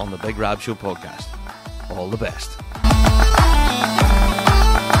here on the Big Rab Show podcast. All the best.